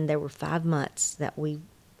diagnosed, and there were 5 months that we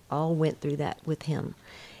all went through that with him.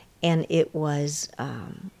 And it was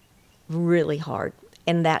really hard.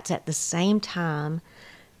 And that's at the same time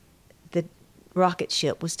the rocket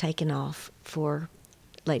ship was taken off for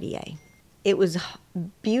Lady A. It was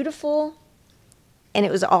beautiful and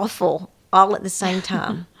it was awful all at the same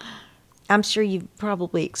time. I'm sure you've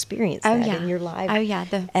probably experienced that in your life. Oh, yeah.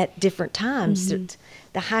 At different times.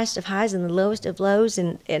 The highest of highs and the lowest of lows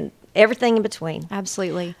and everything in between.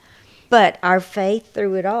 Absolutely. But our faith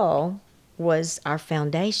through it all was our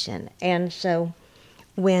foundation. And so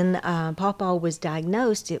when Pawpaw was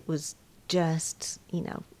diagnosed, it was just,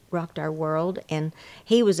 rocked our world. And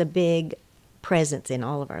he was a big presence in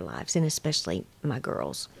all of our lives, and especially my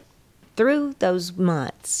girls. Through those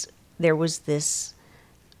months, there was this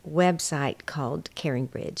website called Caring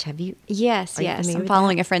Bridge. Have you? Yes. I'm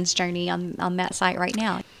following a friend's journey on that site right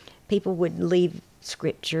now. People would leave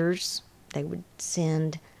scriptures. They would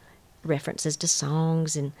send references to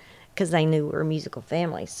songs, and because they knew we were a musical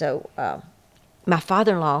family. So my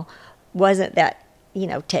father-in-law wasn't that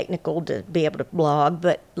technical to be able to blog,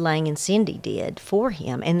 but Lang and Cindy did for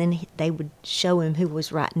him, and then they would show him who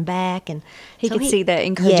was writing back, and he could see the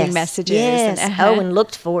encouraging messages. Yes, and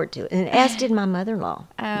looked forward to it, and as did my mother-in-law.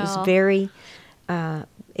 It was very,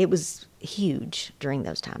 it was huge during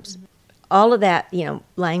those times. All of that,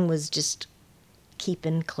 Lang was just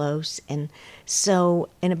keeping close, and so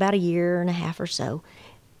in about a year and a half or so,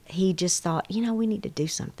 he just thought, we need to do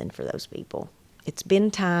something for those people. It's been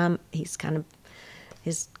time.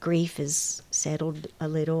 His grief is settled a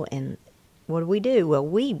little, and what do? Well,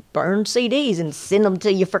 we burn CDs and send them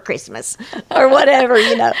to you for Christmas or whatever,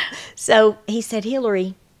 So he said,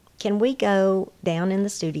 Hillary, can we go down in the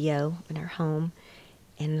studio in our home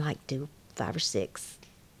and do 5 or 6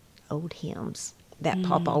 old hymns that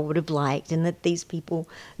Papa would have liked and that these people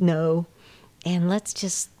know, and let's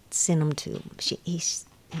just send them to him. He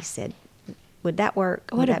said, would that work?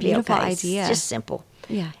 What a beautiful idea. It's just simple.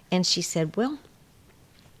 Yeah. And she said, well,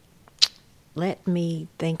 let me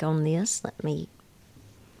think on this. Let me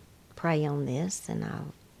pray on this, and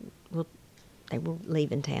they were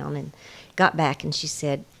leaving town and got back, and she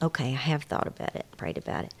said, okay, I have thought about it, prayed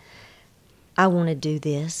about it. I want to do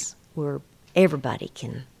this where everybody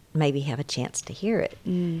can maybe have a chance to hear it.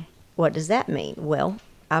 What does that mean? Well,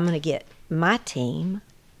 I'm going to get my team,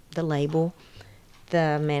 the label,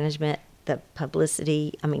 the management, the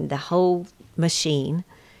publicity, the whole machine,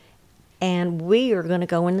 and we are going to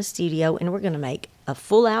go in the studio and we're going to make a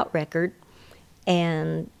full-out record,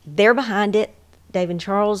 and they're behind it. Dave and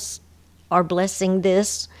Charles are blessing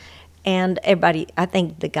this, and everybody, I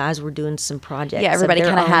think the guys were doing some projects. Yeah, everybody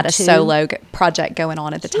kind of had a solo project going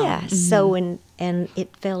on at the time. Yeah, so, and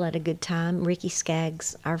it fell at a good time. Ricky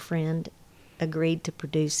Skaggs, our friend, agreed to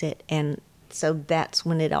produce it, and so that's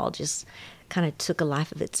when it all just kind of took a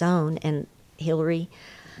life of its own. And Hillary,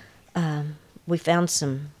 we found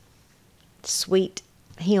some sweet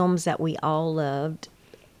hymns that we all loved.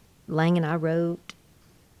 Lang and I wrote,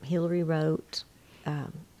 Hillary wrote,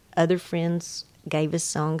 other friends gave us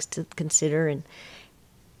songs to consider, and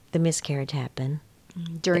the miscarriage happened.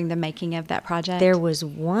 During the making of that project? There was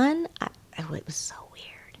one, it was so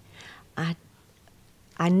weird.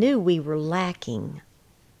 I knew we were lacking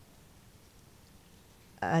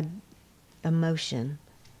a emotion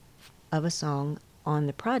of a song on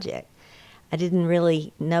the project. I didn't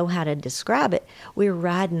really know how to describe it. We were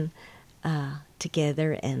riding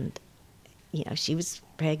together, and she was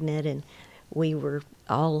pregnant, and we were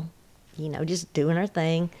all just doing our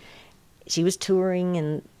thing. She was touring,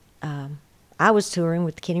 and I was touring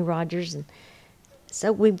with Kenny Rogers, and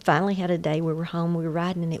so we finally had a day where we were home. We were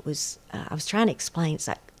riding, and it was I was trying to explain. It's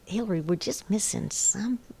like, Hillary, we're just missing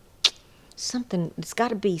something. It's got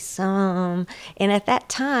to be some. And at that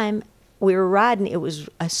time, we were riding. It was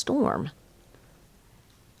a storm.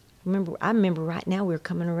 I remember right now we were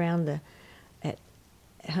coming around at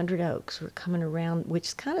 100 Oaks. We're coming around, which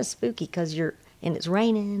is kind of spooky because and it's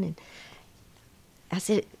raining. And I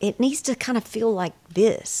said, it needs to kind of feel like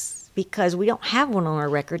this because we don't have one on our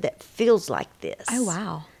record that feels like this. Oh,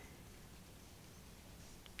 wow.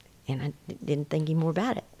 And I didn't think any more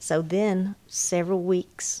about it. So then, several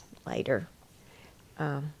weeks later,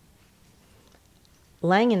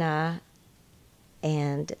 Lang and I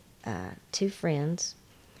and 2 friends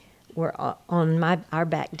were on our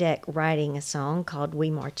back deck writing a song called We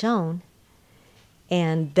March On.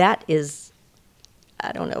 And that is,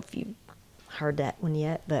 I don't know if you heard that one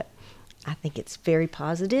yet, but I think it's very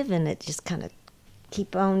positive, and it just kind of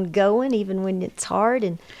keep on going even when it's hard.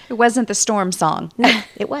 And it wasn't the storm song. No,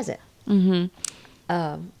 it wasn't.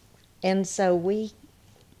 And so we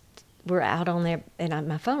were out on there, and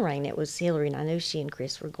my phone rang. It was Hillary, and I knew she and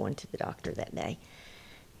Chris were going to the doctor that day.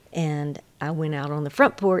 And I went out on the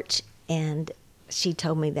front porch, and she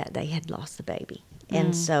told me that they had lost the baby.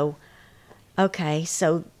 And so, okay,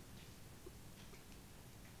 so,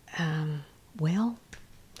 well,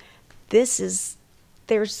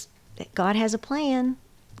 God has a plan.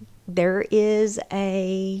 there is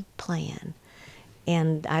a plan,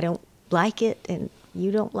 and I don't like it, and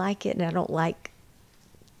you don't like it, and I don't like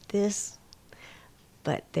this,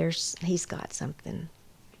 but he's got something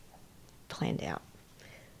planned out.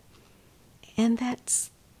 And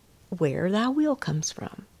that's where thy will comes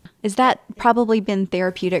from. Has that probably been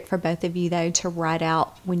therapeutic for both of you, though, to write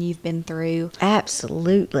out when you've been through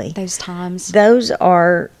Absolutely. those times? Those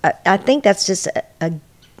are, I think that's just a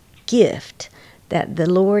gift that the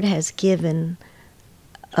Lord has given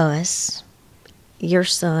us. Your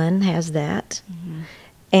son has that,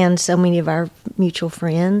 and so many of our mutual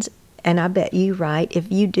friends. And I bet you write.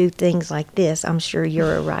 If you do things like this, I'm sure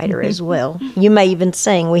you're a writer as well. You may even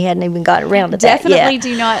sing. We hadn't even gotten around to that yet. Definitely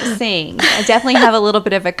do not sing. I definitely have a little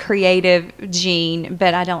bit of a creative gene,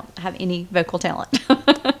 but I don't have any vocal talent.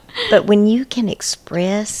 But when you can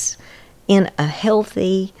express in a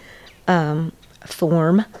healthy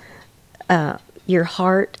form your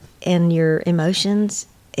heart and your emotions,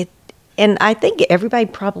 and I think everybody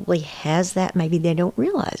probably has that. Maybe they don't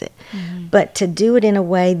realize it. But to do it in a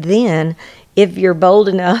way, then, if you're bold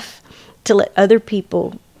enough to let other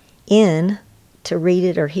people in to read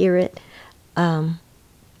it or hear it, then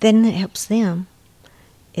it helps them.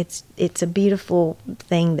 It's a beautiful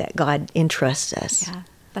thing that God entrusts us. Yeah,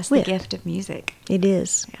 that's with. The gift of music. It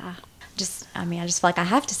is. Yeah. I just feel like I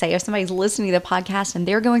have to say, if somebody's listening to the podcast and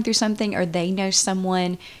they're going through something, or they know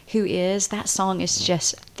someone who is, that song is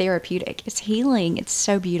just therapeutic. It's healing. It's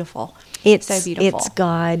so beautiful. It's so beautiful. It's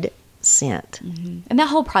God sent. And that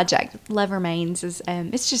whole project, Love Remains, is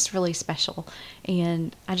it's just really special.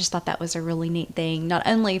 And I just thought that was a really neat thing, not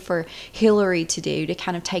only for Hillary to do, to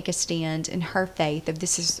kind of take a stand in her faith of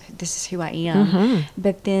this is who I am,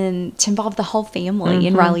 but then to involve the whole family,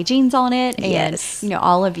 and Riley Jean's on it, and Yes.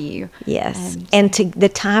 all of you. Yes. And to the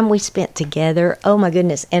time we spent together, oh my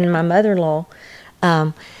goodness. And my mother-in-law,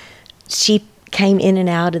 she came in and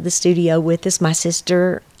out of the studio with us. My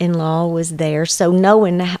sister-in-law was there. So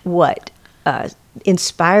knowing what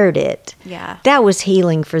inspired it, Yeah. that was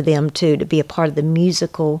healing for them too, to be a part of the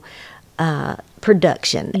musical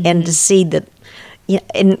production and to see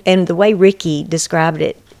and the way Ricky described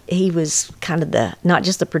it, he was kind of not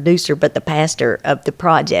just the producer, but the pastor of the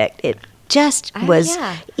project. It just was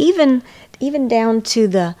even down to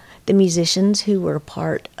the musicians who were a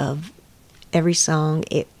part of every song.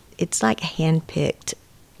 It's like handpicked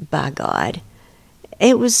by God.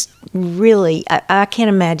 It was really, I can't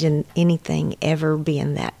imagine anything ever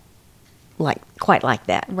being that, quite like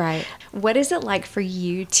that. Right. What is it like for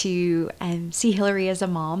you to see Hillary as a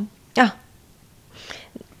mom? Oh,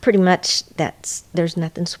 pretty much there's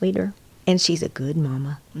nothing sweeter. And she's a good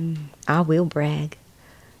mama. I will brag.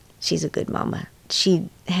 She's a good mama. She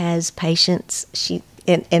has patience.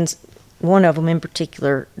 And one of them in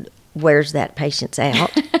particular wears that patience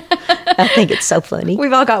out. I think it's so funny.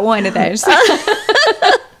 We've all got one of those.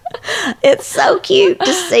 It's so cute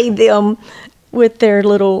to see them with their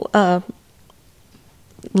little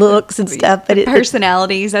looks and stuff. But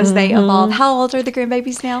personalities as they evolve. How old are the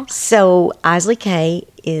grandbabies now? So Isley Kay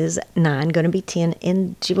is 9, going to be 10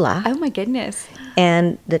 in July. Oh my goodness.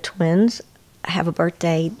 And the twins have a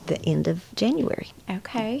birthday the end of January.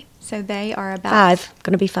 Okay. So they are about 5,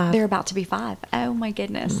 going to be 5. They're about to be 5. Oh my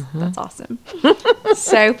goodness. That's awesome.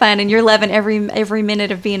 So fun. And you're loving every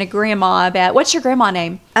minute of being a grandma, I bet. What's your grandma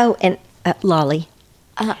name? Oh, and Lolly.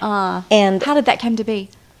 And how did that come to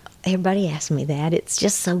be? Everybody asks me that. It's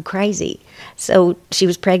just so crazy. So she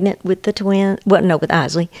was pregnant with the twin. Well, no, with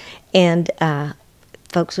Isley. And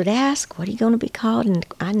folks would ask, what are you going to be called? And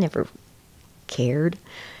I never cared.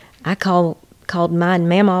 I called mine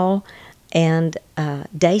Mamaw and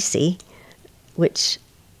Daisy, which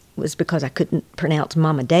was because I couldn't pronounce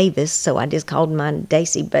Mama Davis, so I just called mine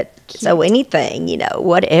Daisy. But cute. So anything,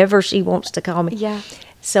 whatever she wants to call me. Yeah.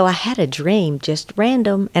 So I had a dream, just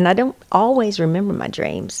random, and I don't always remember my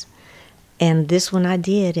dreams. And this one I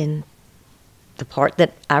did, and the part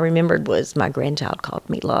that I remembered was my grandchild called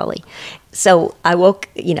me Lolly. So I woke,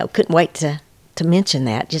 couldn't wait to mention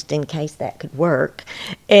that, just in case that could work.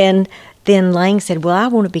 And then Lang said, well, I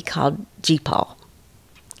want to be called G-Paw.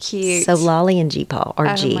 Cute. So Lolly and G-Paw,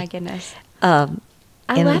 or G. Oh, my goodness.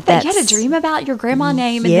 I love that. You had a dream about your grandma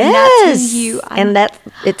name, and yes, then that's when you... and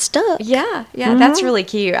it stuck. Yeah, that's really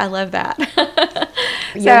cute. I love that.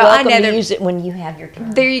 You're welcome to use it when you have your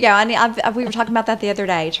turn. There you go. We were talking about that the other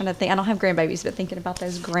day, trying to think. I don't have grandbabies, but thinking about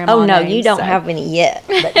those grandma names. Oh, no, names, you don't have any yet,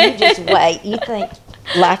 but you just wait. You think,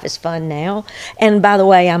 life is fun now. And by the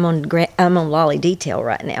way, I'm on Lolly Detail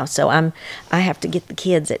right now, so I have to get the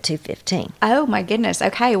kids at 2:15. Oh my goodness.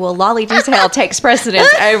 Okay, well, Lolly Detail takes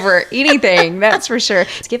precedence over anything. That's for sure.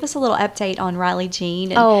 Give us a little update on Riley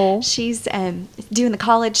Jean. And she's doing the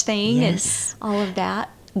college thing and all of that.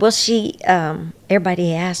 Well,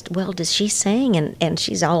 everybody asked, well, does she sing? And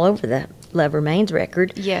she's all over the Love Remains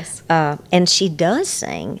record. Yes. And she does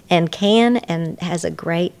sing and can and has a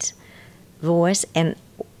great voice. And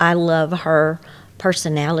I love her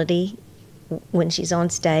personality when she's on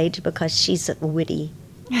stage because she's a witty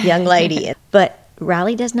young lady. But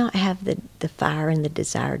Riley does not have the fire and the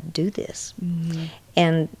desire to do this. Mm-hmm.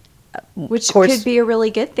 And which could be a really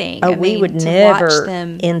good thing. We would never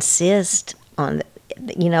insist on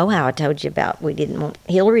you know how I told you about we didn't want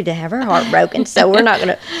Hillary to have her heart broken, so we're not going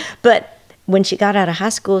to. But when she got out of high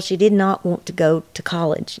school, she did not want to go to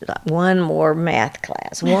college. Like one more math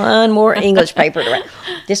class, one more English paper to write.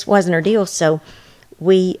 This wasn't her deal. So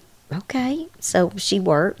so she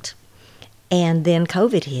worked, and then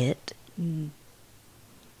COVID hit, and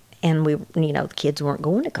the kids weren't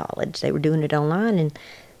going to college. They were doing it online, and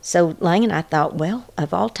so Lang and I thought, well,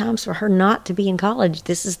 of all times for her not to be in college,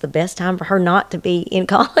 this is the best time for her not to be in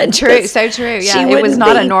college. True, so true. Yeah, it was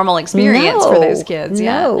not a normal experience for those kids.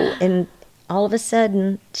 No, and all of a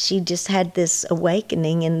sudden she just had this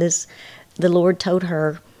awakening, and the Lord told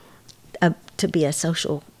her to be a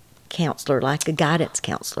social counselor, like a guidance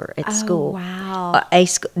counselor at school. Wow.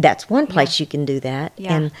 That's one place you can do that.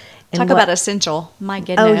 Yeah. And talk about essential. My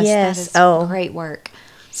goodness. Oh, yes. That is great work.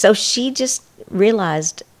 So she just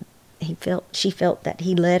realized she felt that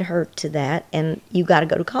he led her to that, and you got to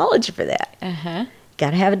go to college for that.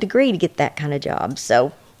 Got to have a degree to get that kind of job.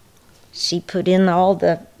 So she put in all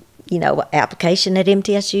the application at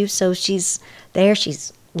MTSU. So she's there.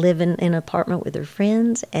 She's living in an apartment with her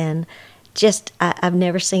friends, and just I've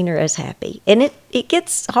never seen her as happy. And it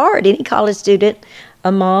gets hard. Any college student,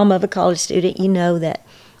 a mom of a college student, that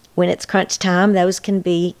when it's crunch time, those can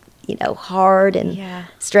be hard and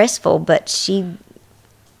stressful. But she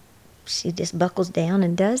just buckles down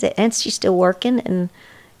and does it, and she's still working. And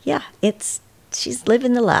she's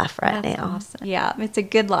living the life right now. Awesome. Yeah, it's a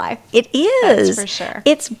good life. It is. That's for sure.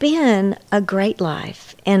 It's been a great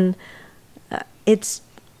life, and it's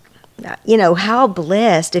how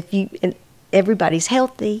blessed and everybody's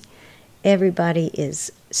healthy, everybody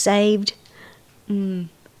is saved.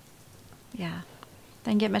 Yeah,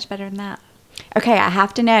 doesn't get much better than that. Okay, I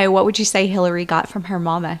have to know, what would you say Hillary got from her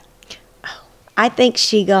mama? I think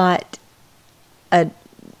she got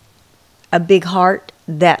a big heart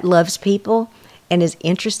that loves people and is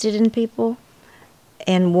interested in people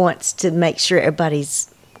and wants to make sure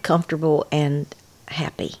everybody's comfortable and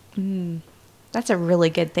happy. That's a really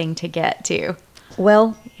good thing to get, too.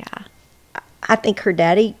 Well, yeah, I think her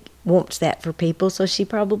daddy wants that for people, so she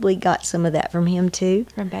probably got some of that from him, too.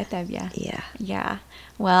 From both of you. Yeah. Yeah.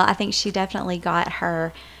 Well, I think she definitely got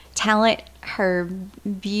her talent, her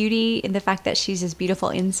beauty, and the fact that she's as beautiful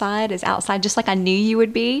inside as outside, just like I knew you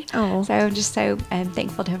would be. Oh. So I'm just so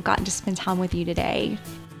thankful to have gotten to spend time with you today.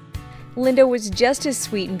 Linda was just as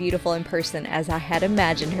sweet and beautiful in person as I had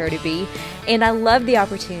imagined her to be, and I love the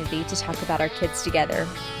opportunity to talk about our kids together.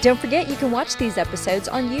 Don't forget you can watch these episodes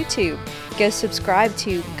on YouTube. Go subscribe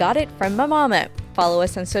to Got It From My Mama. Follow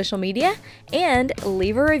us on social media, and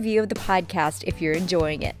leave a review of the podcast if you're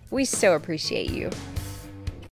enjoying it. We so appreciate you.